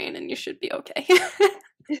your brain and you should be okay.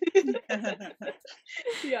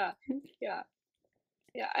 Yeah.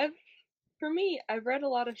 For me, I've read a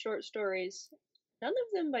lot of short stories, none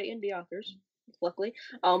of them by indie authors, luckily.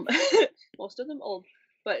 Most of them old.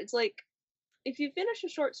 But it's like, if you finish a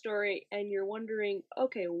short story and you're wondering,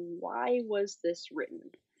 okay, why was this written?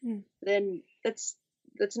 Then that's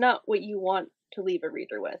not what you want to leave a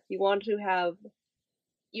reader with. You want to have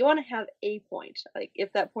a point. Like,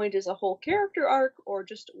 if that point is a whole character arc or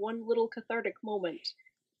just one little cathartic moment,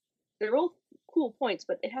 they're all cool points,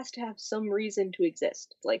 but it has to have some reason to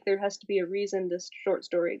exist. Like, there has to be a reason this short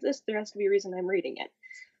story exists. There has to be a reason I'm reading it.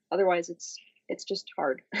 Otherwise, it's just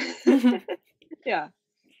hard. Yeah.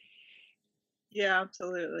 Yeah,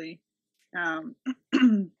 absolutely.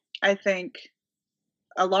 I think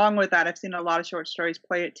along with that, I've seen a lot of short stories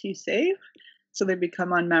play it too safe, so they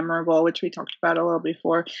become unmemorable, which we talked about a little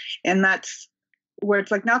before. And that's where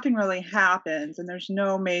it's like nothing really happens, and there's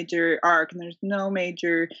no major arc, and there's no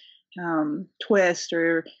major twist,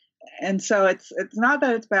 and so it's not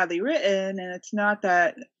that it's badly written, and it's not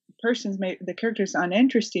that the character's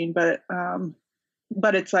uninteresting, but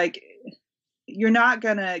it's like you're not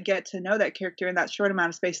gonna get to know that character in that short amount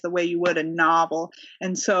of space the way you would a novel,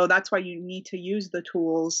 and so that's why you need to use the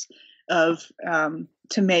tools of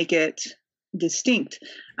to make it distinct.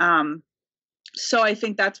 So I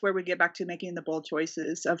think that's where we get back to making the bold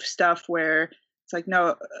choices of stuff where it's like,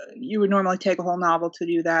 no, you would normally take a whole novel to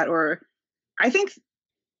do that. Or I think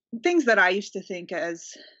things that I used to think as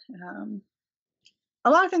a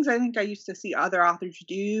lot of things I think I used to see other authors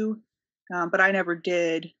do, but I never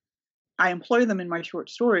did. I employ them in my short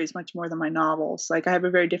stories much more than my novels. Like, I have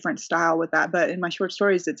a very different style with that, but in my short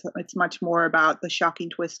stories, it's much more about the shocking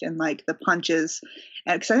twist and like the punches,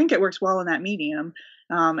 because I think it works well in that medium,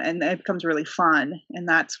 and it becomes really fun. And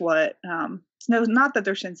that's what no, not that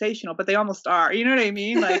they're sensational, but they almost are. You know what I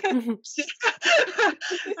mean? Like,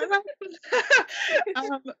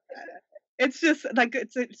 it's just like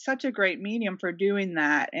it's such a great medium for doing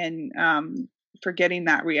that, and for getting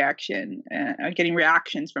that reaction, getting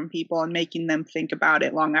reactions from people and making them think about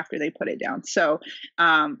it long after they put it down. So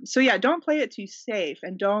yeah, don't play it too safe,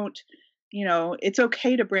 and don't, it's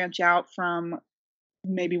okay to branch out from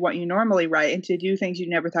maybe what you normally write and to do things you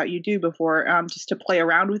never thought you'd do before, just to play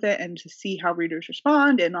around with it and to see how readers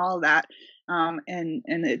respond and all of that. And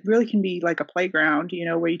it really can be like a playground,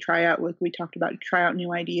 where you try out, like we talked about, try out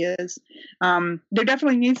new ideas. There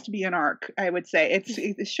definitely needs to be an arc, I would say.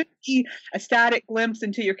 It should be a static glimpse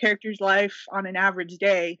into your character's life on an average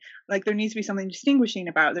day. Like, there needs to be something distinguishing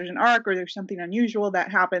about it. There's an arc, or there's something unusual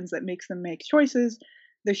that happens that makes them make choices.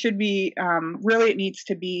 There should be, really, it needs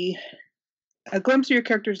to be a glimpse of your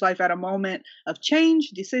character's life at a moment of change,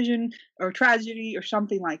 decision, or tragedy, or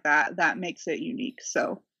something like that, that makes it unique.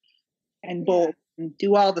 So, and bold, and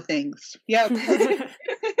do all the things. Yep.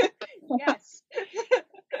 Yes.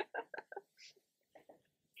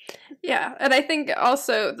 Yeah, and I think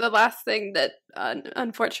also the last thing that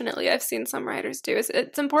unfortunately I've seen some writers do is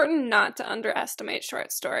it's important not to underestimate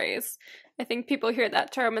short stories. I think people hear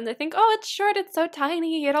that term and they think, oh, it's short, it's so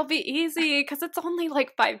tiny, it'll be easy because it's only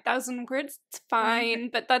like 5,000 words, it's fine,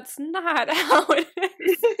 but that's not how it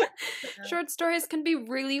is. Short stories can be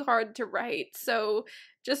really hard to write, so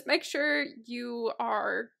just make sure you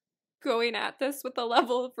are going at this with a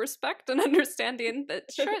level of respect and understanding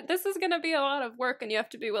that sure, this is going to be a lot of work and you have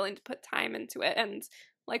to be willing to put time into it. And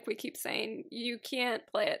like we keep saying, you can't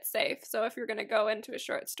play it safe. So if you're going to go into a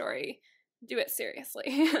short story, do it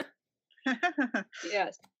seriously.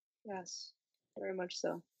 Yes, very much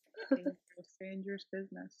so. It's dangerous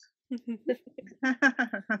business.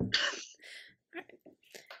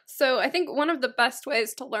 So I think one of the best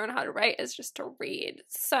ways to learn how to write is just to read.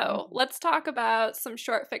 So let's talk about some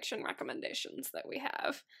short fiction recommendations that we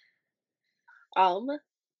have.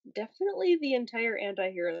 Definitely the entire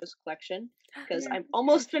Anti-Heroes collection, because I'm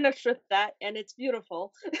almost finished with that, and it's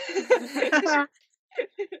beautiful.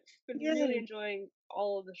 Been really enjoying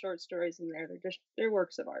all of the short stories in there. They're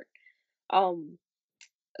works of art.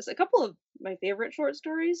 As a couple of my favorite short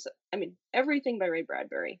stories, I mean, everything by Ray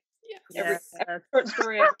Bradbury. Every short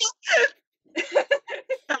story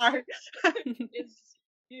is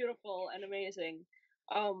beautiful and amazing.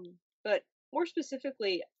 But more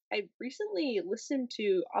specifically, I recently listened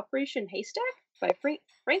to Operation Haystack by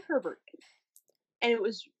Frank Herbert, and it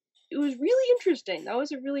was really interesting. That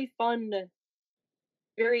was a really fun,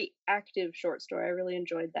 very active short story. I really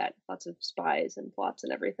enjoyed that. Lots of spies and plots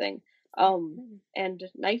and everything. And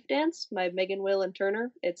Knife Dance by Megan Whalen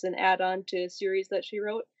Turner. It's an add-on to a series that she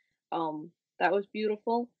wrote. That was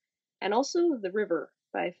beautiful. And also The River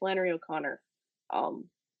by Flannery O'Connor.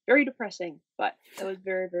 Very depressing, but that was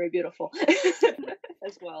very, very beautiful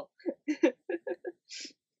as well.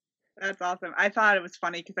 That's awesome. I thought it was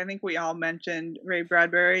funny because I think we all mentioned Ray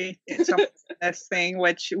Bradbury in some this thing,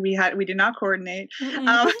 which we did not coordinate.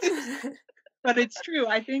 But it's true.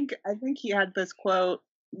 I think he had this quote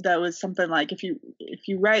that was something like, if you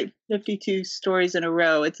write 52 stories in a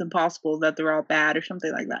row, it's impossible that they're all bad, or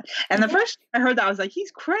something like that. And the first time I heard that, I was like,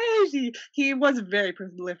 he's crazy. He was a very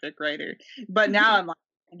prolific writer. But now I'm like,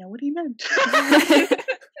 I know what he meant.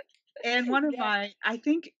 And one of I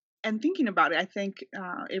think, and thinking about it, I think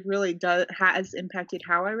it really has impacted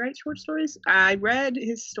how I write short stories. I read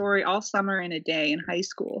his story All Summer in a Day in high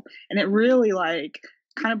school, and it really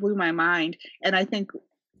kind of blew my mind. And I think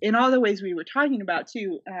in all the ways we were talking about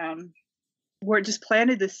too, where it just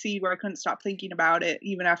planted the seed where I couldn't stop thinking about it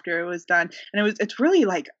even after it was done. And it's really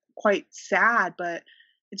quite sad, but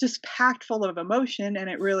it's just packed full of emotion, and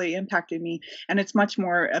it really impacted me. And it's much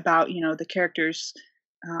more about, the characters,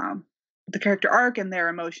 the character arc and their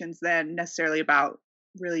emotions than necessarily about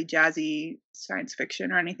really jazzy science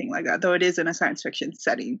fiction or anything like that, though it is in a science fiction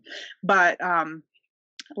setting. But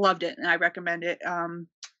loved it, and I recommend it.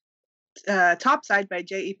 Topside by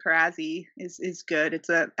J.E. Purrazzi is good. It's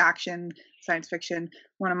an action science fiction,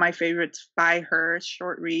 one of my favorites by her,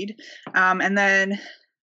 short read. And then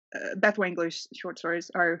Beth Wengler's short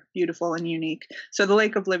stories are beautiful and unique. So The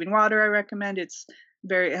Lake of Living Water I recommend. It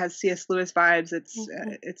has C.S. Lewis vibes.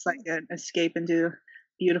 It's like an escape into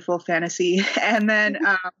beautiful fantasy. And then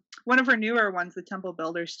one of her newer ones, The Temple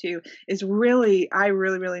Builders too, I really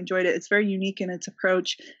enjoyed it. It's very unique in its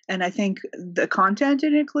approach, and I think the content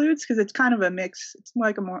it includes, because it's kind of a mix. It's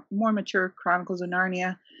like a more mature Chronicles of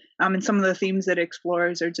Narnia, and some of the themes it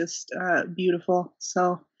explores are just beautiful.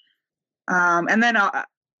 So, and then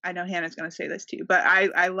I know Hannah's going to say this too, but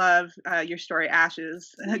I love your story,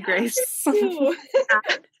 Ashes, Grace.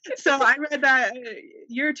 So I read that a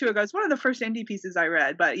year or two ago. It's one of the first indie pieces I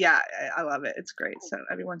read, but yeah, I love it. It's great. So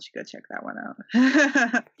everyone should go check that one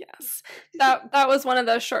out. Yes. That was one of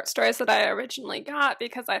those short stories that I originally got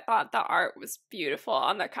because I thought the art was beautiful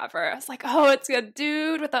on the cover. I was like, oh, it's a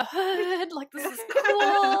dude with a hood. Like, this is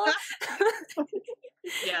cool.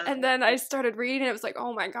 Yeah. And then I started reading, it was like,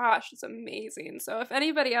 oh my gosh, it's amazing. So if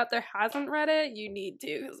anybody out there hasn't read it, you need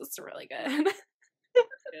to, because it's really good.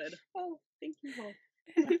 Good. Oh, thank you.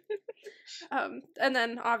 And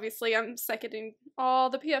then obviously I'm seconding all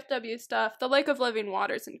the PFW stuff. The Lake of Living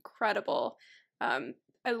Water is incredible.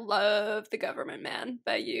 I love The Government Man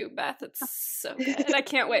by you, Beth. It's so good. I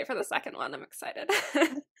can't wait for the second one. I'm excited.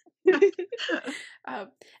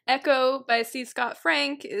 Echo by C. Scott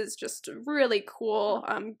Frank is just really cool.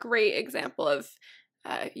 Great example of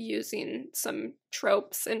using some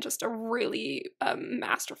tropes in just a really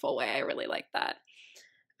masterful way. I really like that.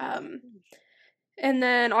 And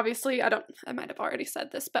then obviously, I might have already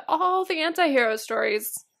said this, but all the anti-hero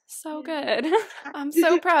stories, so good. I'm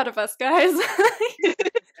so proud of us, guys.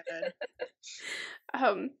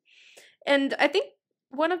 And I think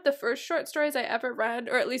one of the first short stories I ever read,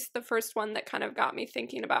 or at least the first one that kind of got me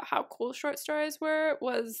thinking about how cool short stories were,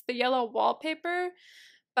 was The Yellow Wallpaper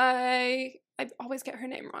by, I always get her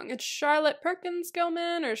name wrong. It's Charlotte Perkins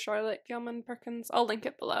Gilman or Charlotte Gilman Perkins. I'll link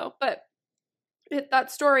it below. But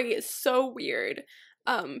that story is so weird,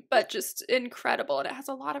 but just incredible. And it has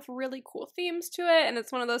a lot of really cool themes to it. And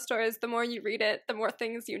it's one of those stories, the more you read it, the more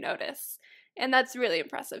things you notice. And that's really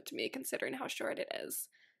impressive to me considering how short it is.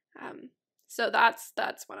 So that's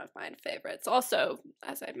one of my favorites. Also,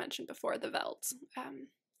 as I mentioned before, The Veldt.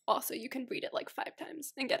 Also, you can read it like 5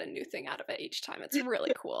 times and get a new thing out of it each time. It's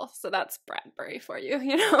really cool. So that's Bradbury for you,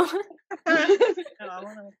 you know? I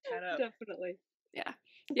want to look that up. Definitely. Yeah.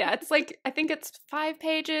 Yeah, it's like, I think it's 5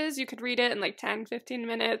 pages. You could read it in like 10, 15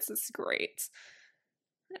 minutes. It's great.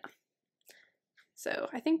 Yeah. So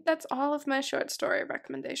I think that's all of my short story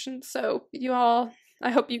recommendations. So you all,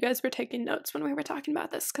 I hope you guys were taking notes when we were talking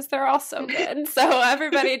about this because they're all so good. So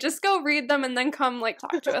everybody just go read them and then come like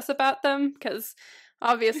talk to us about them because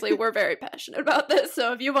obviously we're very passionate about this.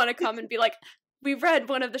 So if you want to come and be like, we read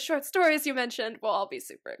one of the short stories you mentioned, well, I'll be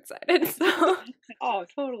super excited. So. Oh,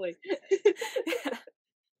 totally. Yeah.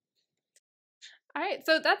 All right,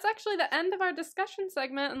 so that's actually the end of our discussion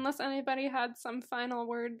segment, unless anybody had some final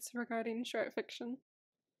words regarding short fiction.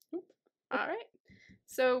 All right,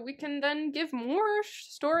 so we can then give more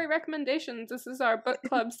story recommendations. This is our book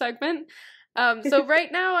club segment. So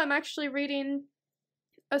right now I'm actually reading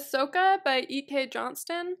Ahsoka by E.K.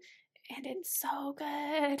 Johnston, and it's so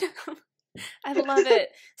good. I love it.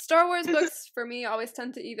 Star Wars books, for me, always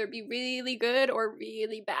tend to either be really good or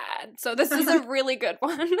really bad. So this is a really good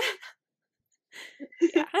one.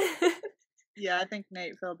 Yeah. Yeah, I think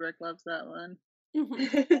Nate Philbrick loves that one.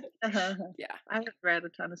 Yeah. I haven't read a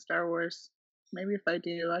ton of Star Wars. Maybe if I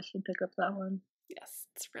do, I should pick up that one. Yes,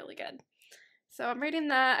 it's really good. So I'm reading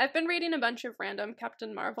that. I've been reading a bunch of random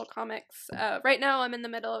Captain Marvel comics. Right now I'm in the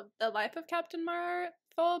middle of The Life of Captain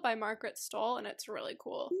Marvel by Margaret Stoll, and it's really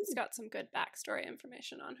cool. It's got some good backstory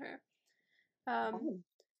information on her.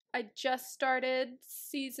 I just started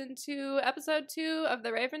season 2, episode 2 of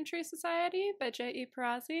The Raven Tree Society by J.E.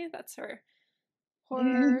 Purrazzi. That's her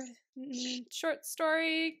horror short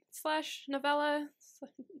story / novella,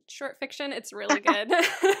 short fiction. It's really good.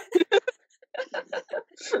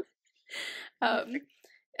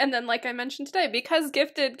 And then, like I mentioned today, because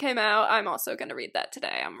Gifted came out, I'm also going to read that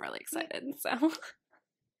today. I'm really excited. So,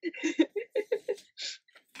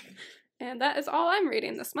 and that is all I'm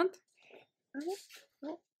reading this month.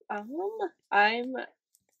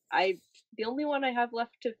 The only one I have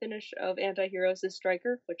left to finish of anti-heroes is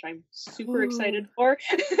Striker, which I'm super excited for.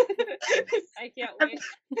 I can't wait.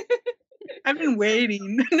 I've been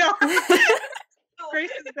waiting. No.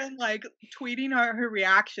 Grace has been like tweeting her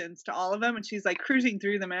reactions to all of them, and she's like cruising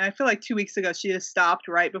through them. And I feel like 2 weeks ago she just stopped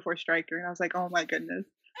right before Striker, and I was like, "Oh my goodness,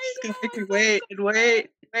 she's gonna make me wait and wait."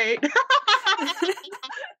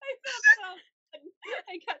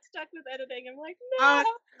 I got stuck with editing. I'm like, no.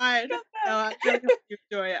 I don't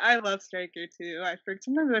enjoy it. I love Striker too.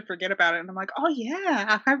 Sometimes I forget about it, and I'm like, "Oh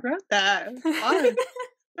yeah, I wrote that. It was fun."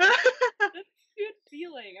 That's a good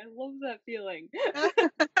feeling. I love that feeling.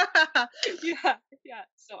 Yeah.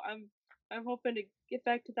 So I'm hoping to get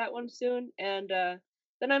back to that one soon, and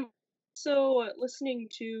then I'm also listening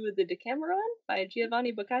to The Decameron by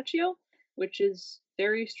Giovanni Boccaccio, which is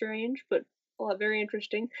very strange, but very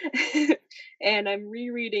interesting. And I'm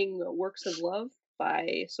rereading Works of Love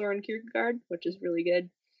by Soren Kierkegaard, which is really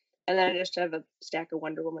good. And then I just have a stack of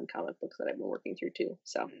Wonder Woman comic books that I've been working through too.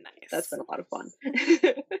 So nice. That's been a lot of fun.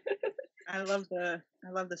 I love the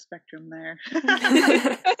spectrum there.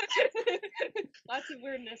 Lots of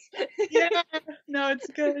weirdness. Yeah, no, it's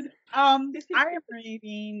good. I am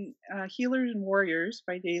reading Healers and Warriors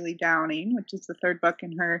by Daily Downing, which is the 3rd book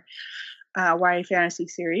in her YA fantasy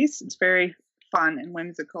series. It's very fun and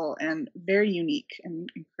whimsical and very unique and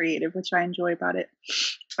creative, which I enjoy about it.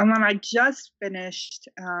 And then I just finished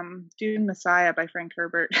Dune Messiah by Frank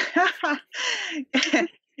Herbert.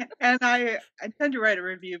 And I intend to write a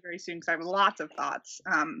review very soon because I have lots of thoughts.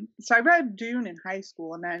 So I read Dune in high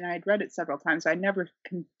school, and then I'd read it several times. I never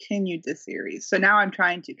continued the series. So now I'm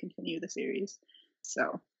trying to continue the series.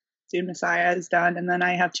 So Dune Messiah is done, and then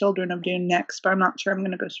I have Children of Dune next, but I'm not sure I'm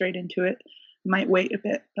going to go straight into it. Might wait a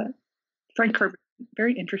bit, but Frank Herbert,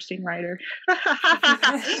 very interesting writer.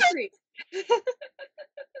 I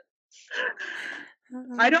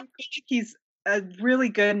don't think he's a really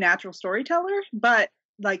good natural storyteller, but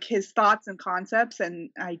like his thoughts and concepts and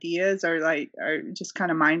ideas are just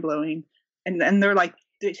kind of mind blowing, and they're like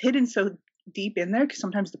hidden so deep in there, because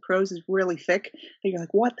sometimes the prose is really thick. And you're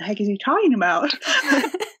like, what the heck is he talking about?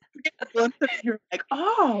 You're like,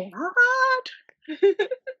 oh, what?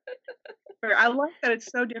 I like that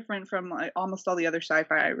it's so different from like almost all the other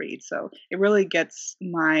sci-fi I read. So it really gets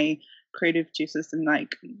my creative juices and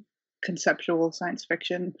like conceptual science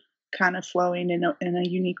fiction kind of flowing in a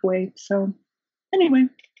unique way. So anyway,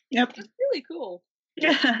 yep. That's really cool.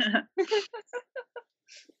 Yeah.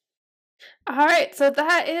 All right, so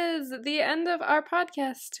that is the end of our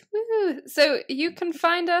podcast. Woo! So you can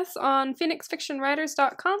find us on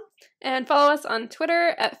phoenixfictionwriters.com and follow us on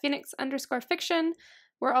Twitter at phoenix_fiction.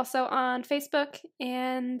 We're also on Facebook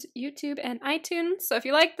and YouTube and iTunes. So if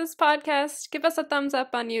you like this podcast, give us a thumbs up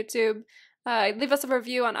on YouTube. Leave us a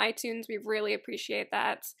review on iTunes. We really appreciate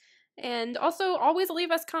that. And also always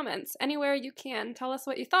leave us comments anywhere you can. Tell us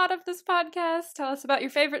what you thought of this podcast. Tell us about your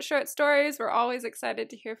favorite short stories. We're always excited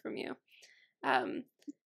to hear from you. And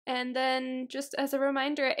then just as a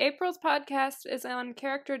reminder, April's podcast is on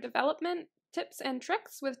character development tips and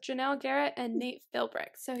tricks with Janelle Garrett and Nate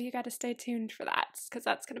Philbrick. So you got to stay tuned for that because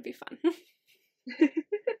that's going to be fun.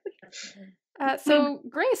 So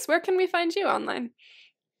Grace, where can we find you online?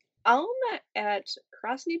 I'm at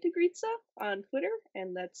Krasnitigritsa on Twitter,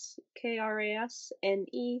 and that's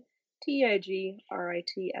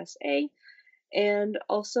KRASNETIGRITSA, and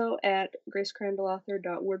also at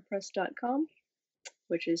gracecrandallauthor.wordpress.com,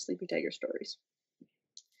 which is Sleepy Tiger Stories.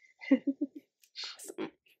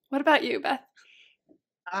 Awesome. What about you, Beth?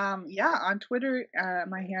 Yeah, on Twitter,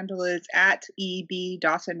 my handle is at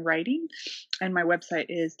ebdawsonwriting, and my website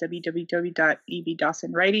is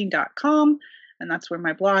www.ebdawsonwriting.com, and that's where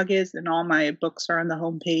my blog is, and all my books are on the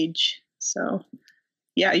homepage. So,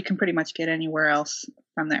 yeah, you can pretty much get anywhere else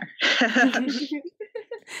from there.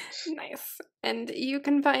 Nice. And you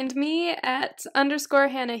can find me at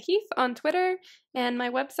 _Hannah Heath on Twitter, and my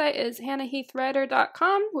website is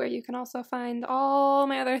hannahheathwriter.com, where you can also find all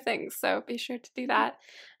my other things, so be sure to do that.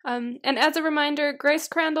 And as a reminder, Grace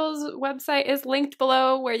Crandall's website is linked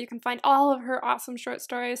below, where you can find all of her awesome short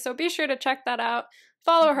stories, so be sure to check that out.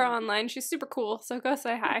 Follow her online. She's super cool, so go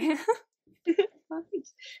say hi.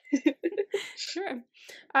 Sure.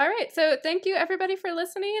 All right. So thank you everybody for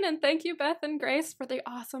listening, and thank you Beth and Grace for the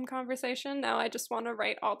awesome conversation. Now I just want to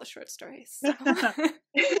write all the short stories. So.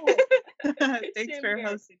 Thanks for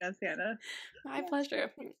hosting us, Hannah. My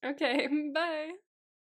pleasure. Okay. Bye.